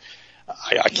 I mean,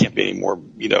 I can't be any more,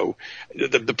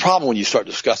 the problem when you start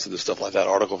discussing this stuff like that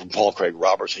article from Paul Craig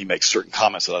Roberts, he makes certain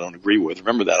comments that I don't agree with.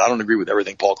 Remember that. I don't agree with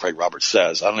everything Paul Craig Roberts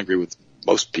says. I don't agree with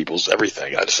most people's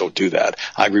everything. I just don't do that.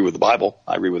 I agree with the Bible.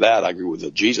 I agree with that. I agree with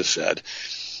what Jesus said.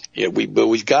 But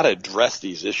we've got to address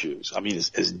these issues. I mean,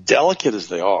 as delicate as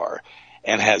they are,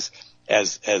 and as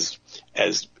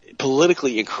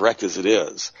politically incorrect as it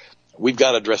is, we've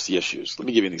got to address the issues. Let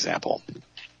me give you an example.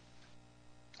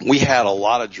 We had a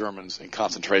lot of Germans in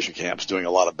concentration camps doing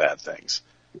a lot of bad things.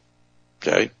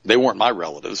 Okay? They weren't my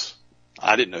relatives.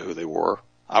 I didn't know who they were.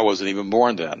 I wasn't even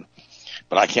born then.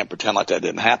 But I can't pretend like that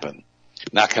didn't happen.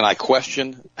 Now, can I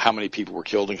question how many people were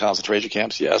killed in concentration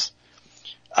camps? Yes.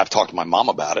 I've talked to my mom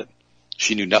about it.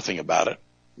 She knew nothing about it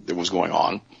that was going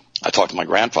on. I talked to my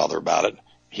grandfather about it.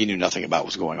 He knew nothing about what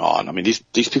was going on. I mean,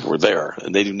 these people were there,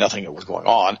 and they knew nothing that was going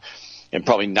on. And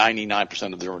probably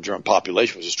 99% of the German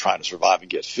population was just trying to survive and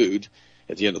get food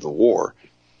at the end of the war.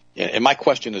 And my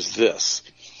question is this.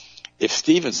 If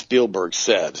Steven Spielberg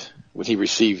said, when he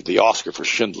received the Oscar for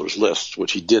Schindler's List,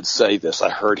 which he did say this, I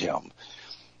heard him,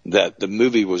 that the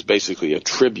movie was basically a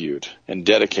tribute and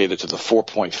dedicated to the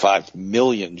 4.5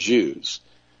 million Jews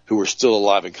who were still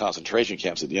alive in concentration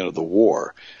camps at the end of the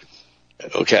war.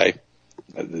 Okay,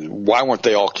 why weren't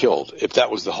they all killed? If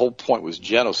that was the whole point, was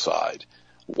genocide,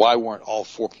 why weren't all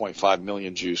 4.5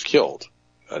 million Jews killed?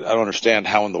 I don't understand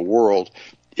how in the world,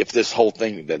 if this whole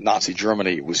thing that Nazi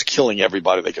Germany was killing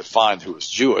everybody they could find who was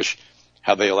Jewish,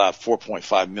 how they allowed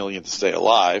 4.5 million to stay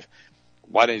alive.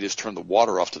 Why didn't they just turn the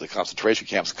water off to the concentration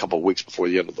camps a couple of weeks before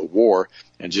the end of the war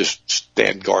and just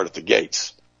stand guard at the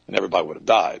gates, and everybody would have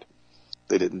died?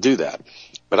 They didn't do that.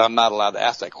 But I'm not allowed to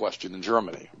ask that question in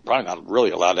Germany. I'm probably not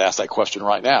really allowed to ask that question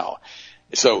right now.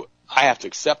 So I have to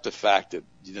accept the fact that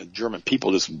German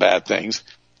people did some bad things.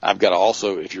 I've got to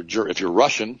also, if you're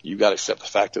Russian, you've got to accept the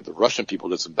fact that the Russian people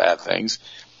did some bad things.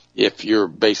 If you're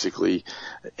basically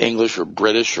English or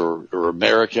British or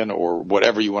American or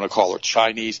whatever you want to call it,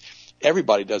 Chinese,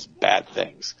 everybody does bad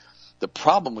things. The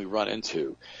problem we run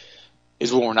into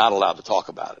is when we're not allowed to talk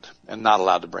about it and not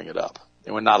allowed to bring it up,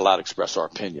 and we're not allowed to express our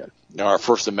opinion. Our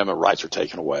First Amendment rights are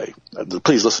taken away.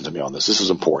 Please listen to me on this. This is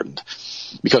important.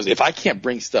 Because if I can't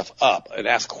bring stuff up and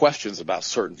ask questions about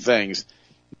certain things,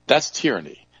 that's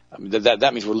tyranny. I mean,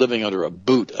 that means we're living under a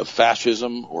boot of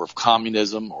fascism or of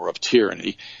communism or of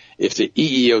tyranny. If the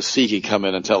EEOC can come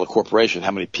in and tell a corporation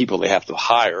how many people they have to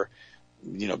hire,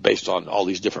 based on all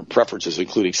these different preferences,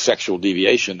 including sexual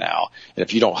deviation now, and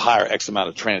if you don't hire X amount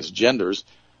of transgenders,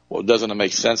 well, doesn't it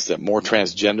make sense that more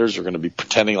transgenders are going to be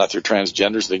pretending like they're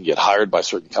transgenders? They can get hired by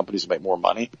certain companies to make more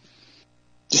money.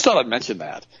 Just thought I'd mention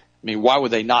that. I mean, why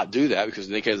would they not do that? Because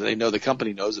they know the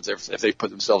company knows that if they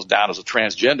put themselves down as a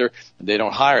transgender and they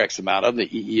don't hire X amount of them,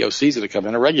 the EEOC is going to come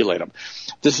in and regulate them.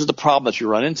 This is the problem that you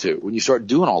run into when you start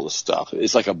doing all this stuff.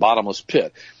 It's like a bottomless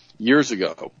pit. Years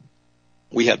ago,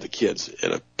 we had the kids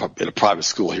at a private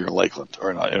school here in Lakeland,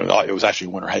 it was actually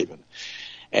Winter Haven,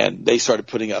 and they started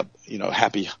putting up,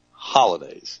 happy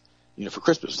holidays, for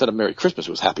Christmas. Instead of Merry Christmas,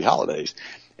 it was Happy Holidays.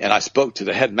 And I spoke to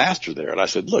the headmaster there, and I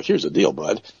said, look, here's the deal,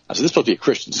 bud. I said, this is supposed to be a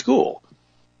Christian school.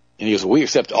 And he goes, well, we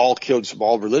accept all kids from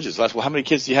all religions. I said, well, how many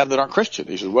kids do you have that aren't Christian?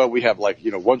 He said, well, we have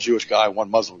one Jewish guy,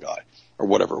 one Muslim guy, or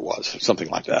whatever it was, something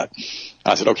like that.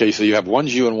 I said, okay, so you have one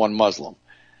Jew and one Muslim.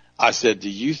 I said, do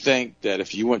you think that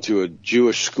if you went to a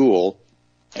Jewish school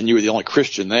and you were the only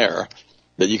Christian there,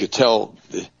 that you could tell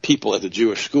the people at the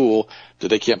Jewish school that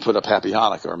they can't put up Happy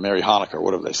Hanukkah or Merry Hanukkah or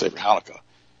whatever they say for Hanukkah?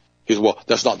 He goes, well,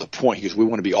 that's not the point. He goes, we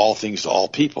want to be all things to all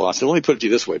people. I said, let me put it to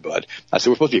you this way, bud. I said,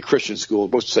 we're supposed to be a Christian school. We're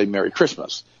supposed to say Merry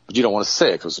Christmas. But you don't want to say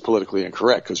it because it's politically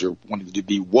incorrect because you're wanting to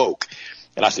be woke.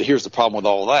 And I said, here's the problem with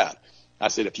all of that. I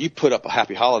said, if you put up a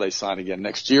Happy Holiday sign again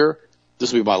next year,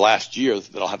 this will be my last year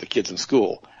that I'll have the kids in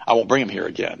school. I won't bring them here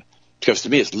again. Because to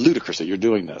me, it's ludicrous that you're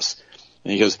doing this.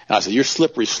 And he goes, and I said, your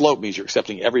slippery slope means you're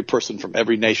accepting every person from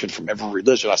every nation, from every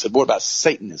religion. I said, what about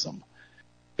Satanism?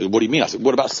 He said, what do you mean? I said,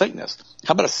 what about Satanists?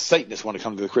 How about a Satanist want to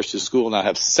come to the Christian school and I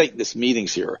have Satanist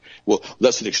meetings here? Well,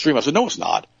 that's an extreme. I said, no, it's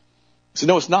not. I said,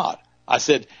 no, it's not. I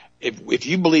said, if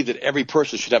you believe that every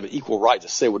person should have an equal right to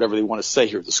say whatever they want to say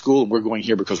here at the school, and we're going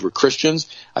here because we're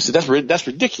Christians, I said, that's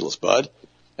ridiculous, bud.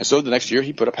 And so the next year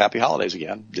he put up Happy Holidays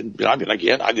again. I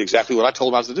did exactly what I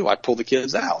told him I was to do. I pulled the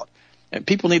kids out. And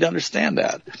people need to understand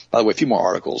that. By the way, a few more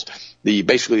articles.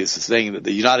 Basically it's saying that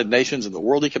the United Nations and the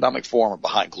World Economic Forum are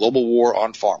behind global war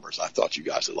on farmers. I thought you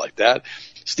guys would like that.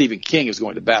 Stephen King is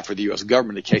going to bat for the U.S.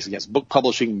 government in a case against book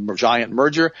publishing giant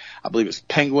merger. I believe it's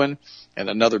Penguin and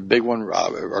another big one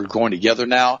are going together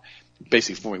now,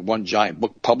 basically forming one giant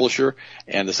book publisher.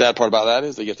 And the sad part about that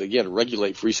is they get to, again,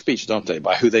 regulate free speech, don't they,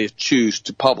 by who they choose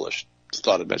to publish. Just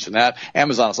thought I'd mention that.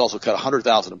 Amazon has also cut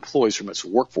 100,000 employees from its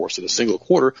workforce in a single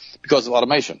quarter because of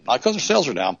automation. Not because their sales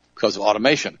are down, because of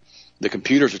automation. The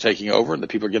computers are taking over and the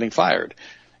people are getting fired.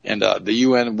 And the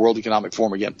UN World Economic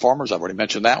Forum, again, farmers, I've already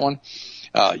mentioned that one.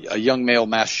 A young male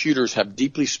mass shooters have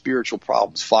deeply spiritual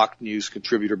problems, Fox News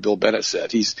contributor Bill Bennett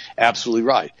said. He's absolutely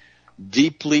right.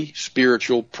 Deeply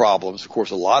spiritual problems. Of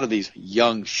course, a lot of these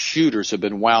young shooters have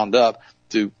been wound up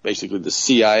through basically the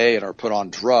CIA and are put on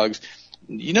drugs.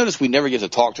 You notice we never get to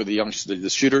talk to the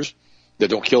shooters that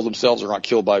don't kill themselves or aren't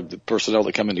killed by the personnel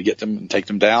that come in to get them and take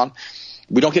them down.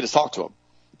 We don't get to talk to them.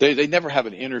 They never have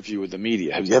an interview with the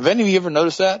media. Have any of you ever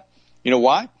noticed that? You know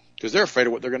why? Because they're afraid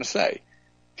of what they're going to say.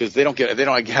 Because they don't have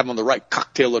them on the right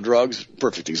cocktail of drugs.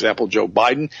 Perfect example, Joe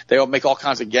Biden. They all make all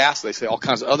kinds of gas. They say all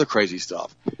kinds of other crazy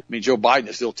stuff. I mean, Joe Biden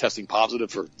is still testing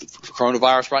positive for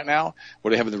coronavirus right now.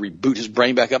 Were they having to reboot his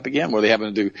brain back up again? Were they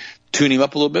having to tune him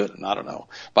up a little bit? I don't know.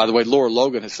 By the way, Laura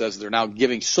Logan has says they're now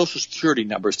giving Social Security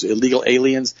numbers to illegal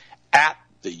aliens at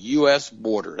the U.S.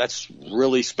 border. That's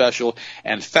really special.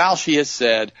 And Fauci has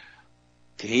said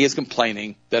he is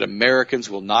complaining that Americans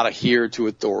will not adhere to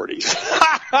authorities.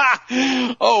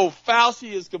 Oh,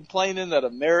 Fauci is complaining that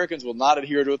Americans will not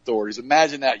adhere to authorities.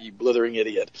 Imagine that, you blithering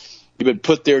idiot. You've been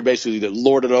put there basically to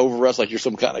lord it over us like you're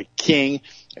some kind of king.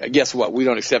 Guess what? We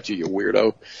don't accept you, you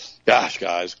weirdo. Gosh,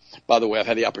 guys. By the way, I've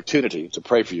had the opportunity to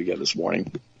pray for you again this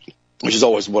morning, which is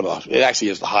always it actually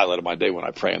is the highlight of my day when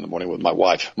I pray in the morning with my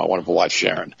wife, my wonderful wife,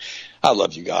 Sharon. I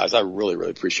love you guys. I really,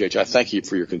 really appreciate you. I thank you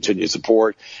for your continued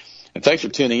support. And thanks for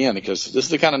tuning in because this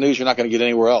is the kind of news you're not going to get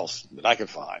anywhere else that I can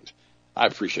find. I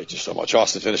appreciate you so much.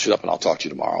 Austin, finish it up, and I'll talk to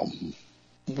you tomorrow.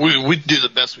 We do the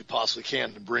best we possibly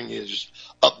can to bring you just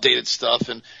updated stuff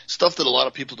and stuff that a lot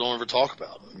of people don't ever talk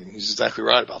about. I mean, he's exactly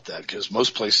right about that because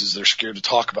most places they're scared to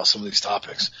talk about some of these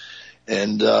topics.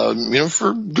 And,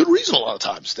 for good reason a lot of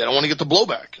times. They don't want to get the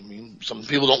blowback. I mean, some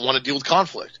people don't want to deal with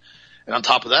conflict. And on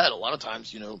top of that, a lot of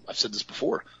times, I've said this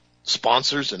before,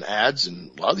 sponsors and ads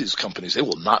and a lot of these companies, they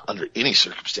will not under any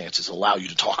circumstances allow you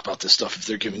to talk about this stuff if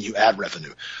they're giving you ad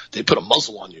revenue. They put a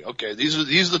muzzle on you. Okay, these are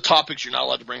the topics you're not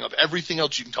allowed to bring up. Everything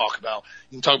else you can talk about.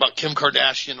 You can talk about Kim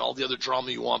Kardashian and all the other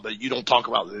drama you want, but you don't talk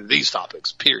about these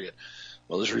topics, period.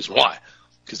 Well, there's a reason why.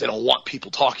 Because they don't want people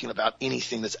talking about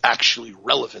anything that's actually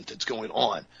relevant that's going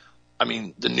on. I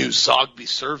mean, the new Zogby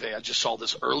survey, I just saw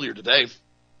this earlier today.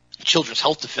 Children's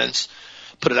Health Defense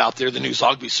put it out there. The new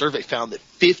Zogby survey found that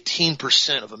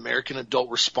 15% of American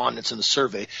adult respondents in the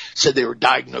survey said they were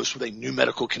diagnosed with a new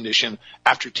medical condition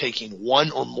after taking one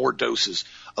or more doses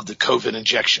of the COVID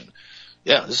injection.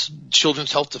 Yeah, this is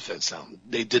Children's Health Defense now.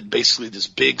 They did basically this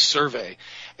big survey,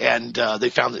 and they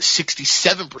found that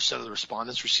 67% of the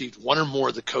respondents received one or more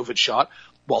of the COVID shot,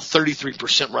 while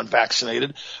 33% were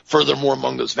unvaccinated. Furthermore,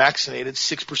 among those vaccinated,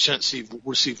 6%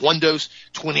 received one dose,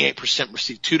 28%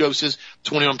 received two doses,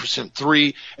 21%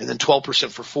 three, and then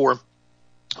 12% for four.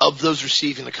 Of those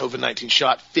receiving the COVID-19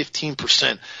 shot,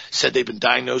 15% said they've been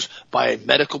diagnosed by a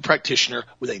medical practitioner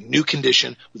with a new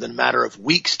condition within a matter of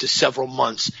weeks to several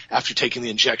months after taking the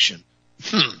injection.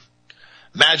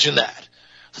 Imagine that.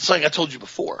 It's like I told you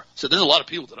before. So there's a lot of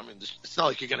people that, it's not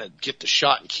like you're going to get the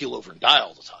shot and keel over and die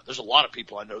all the time. There's a lot of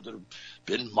people I know that have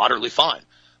been moderately fine.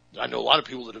 I know a lot of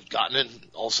people that have gotten it, and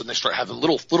all of a sudden they start having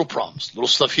little problems, little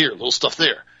stuff here, little stuff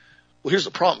there. Well, here's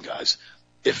the problem, guys.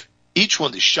 If each one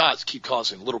of these shots keep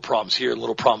causing little problems here and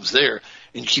little problems there,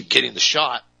 and you keep getting the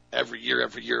shot every year,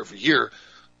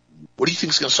 what do you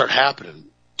think is going to start happening?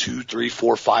 2, 3,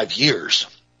 4, 5 years?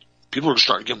 People are going to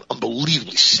start getting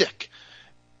unbelievably sick.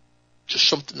 Just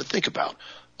something to think about.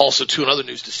 Also, too, in other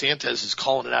news, DeSantis is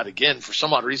calling it out again. For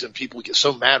some odd reason, people get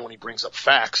so mad when he brings up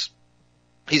facts.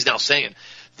 He's now saying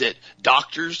that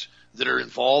doctors that are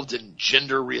involved in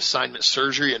gender reassignment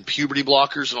surgery and puberty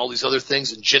blockers and all these other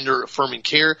things and gender affirming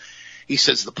care, he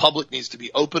says the public needs to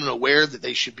be open and aware that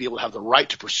they should be able to have the right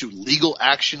to pursue legal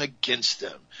action against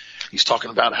them. He's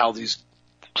talking about how these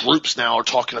groups now are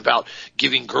talking about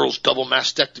giving girls double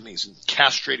mastectomies and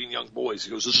castrating young boys.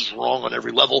 He goes, this is wrong on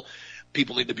every level.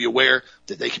 People need to be aware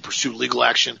that they can pursue legal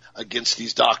action against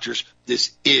these doctors.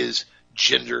 This is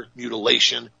gender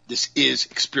mutilation. This is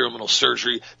experimental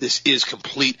surgery. This is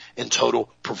complete and total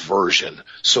perversion.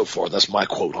 So far, that's my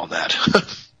quote on that.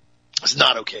 It's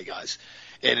not okay, guys.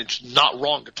 And it's not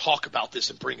wrong to talk about this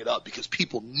and bring it up because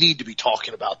people need to be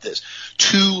talking about this.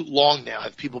 Too long now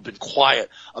have people been quiet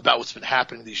about what's been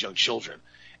happening to these young children.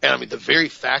 And I mean, the very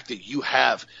fact that you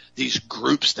have these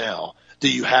groups now, that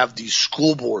you have these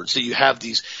school boards, that you have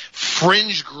these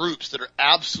fringe groups that are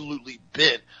absolutely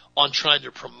bent on trying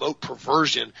to promote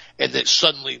perversion, and that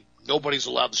suddenly nobody's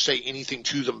allowed to say anything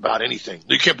to them about anything.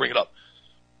 You can't bring it up.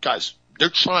 Guys, they're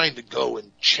trying to go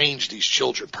and change these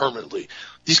children permanently.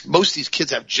 Most of these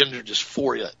kids have gender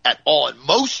dysphoria at all. And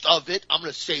most of it, I'm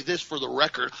going to say this for the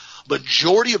record,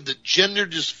 majority of the gender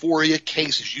dysphoria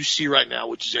cases you see right now,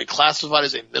 which is classified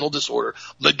as a mental disorder,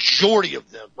 majority of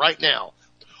them right now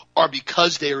are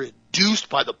because they are induced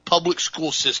by the public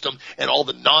school system and all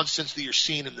the nonsense that you're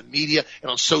seeing in the media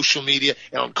and on social media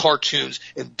and on cartoons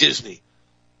and Disney.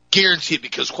 Guarantee it,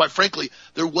 because quite frankly,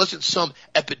 there wasn't some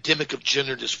epidemic of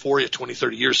gender dysphoria 20,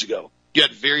 30 years ago. You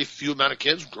had very few amount of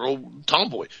kids, girl,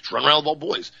 tomboy, just run around with all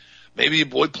boys. Maybe a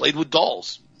boy played with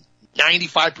dolls.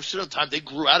 95% of the time, they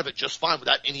grew out of it just fine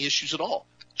without any issues at all.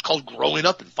 It's called growing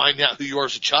up and finding out who you are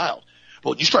as a child.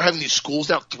 But when you start having these schools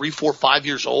now 3, 4, 5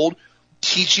 years old,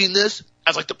 teaching this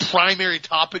as like the primary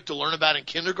topic to learn about in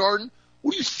kindergarten,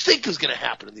 what do you think is going to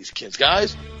happen to these kids,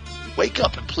 guys? Wake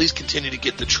up and please continue to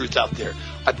get the truth out there.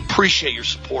 I appreciate your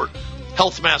support.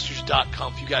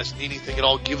 Healthmasters.com. If you guys need anything at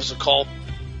all, give us a call.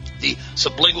 The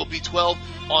Sublingual B12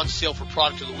 on sale for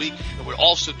product of the week. And we're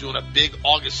also doing a big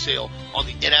August sale on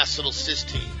the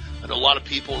N-acetylcysteine. I know a lot of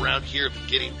people around here have been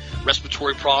getting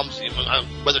respiratory problems,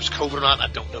 whether it's COVID or not, I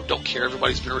don't know. Don't care.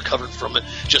 Everybody's been recovering from it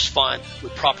just fine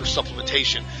with proper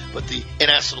supplementation. But the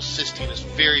N-acetylcysteine is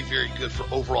very, very good for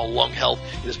overall lung health.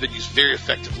 It has been used very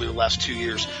effectively the last 2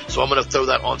 years. So I'm going to throw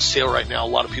that on sale right now. A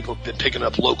lot of people have been picking it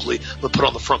up locally. I'm going to put it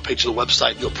on the front page of the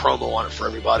website and do a promo on it for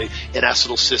everybody.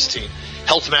 N-acetylcysteine.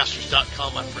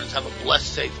 Healthmasters.com, my friends. Have a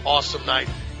blessed, safe, awesome night.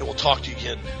 And we'll talk to you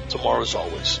again tomorrow as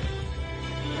always.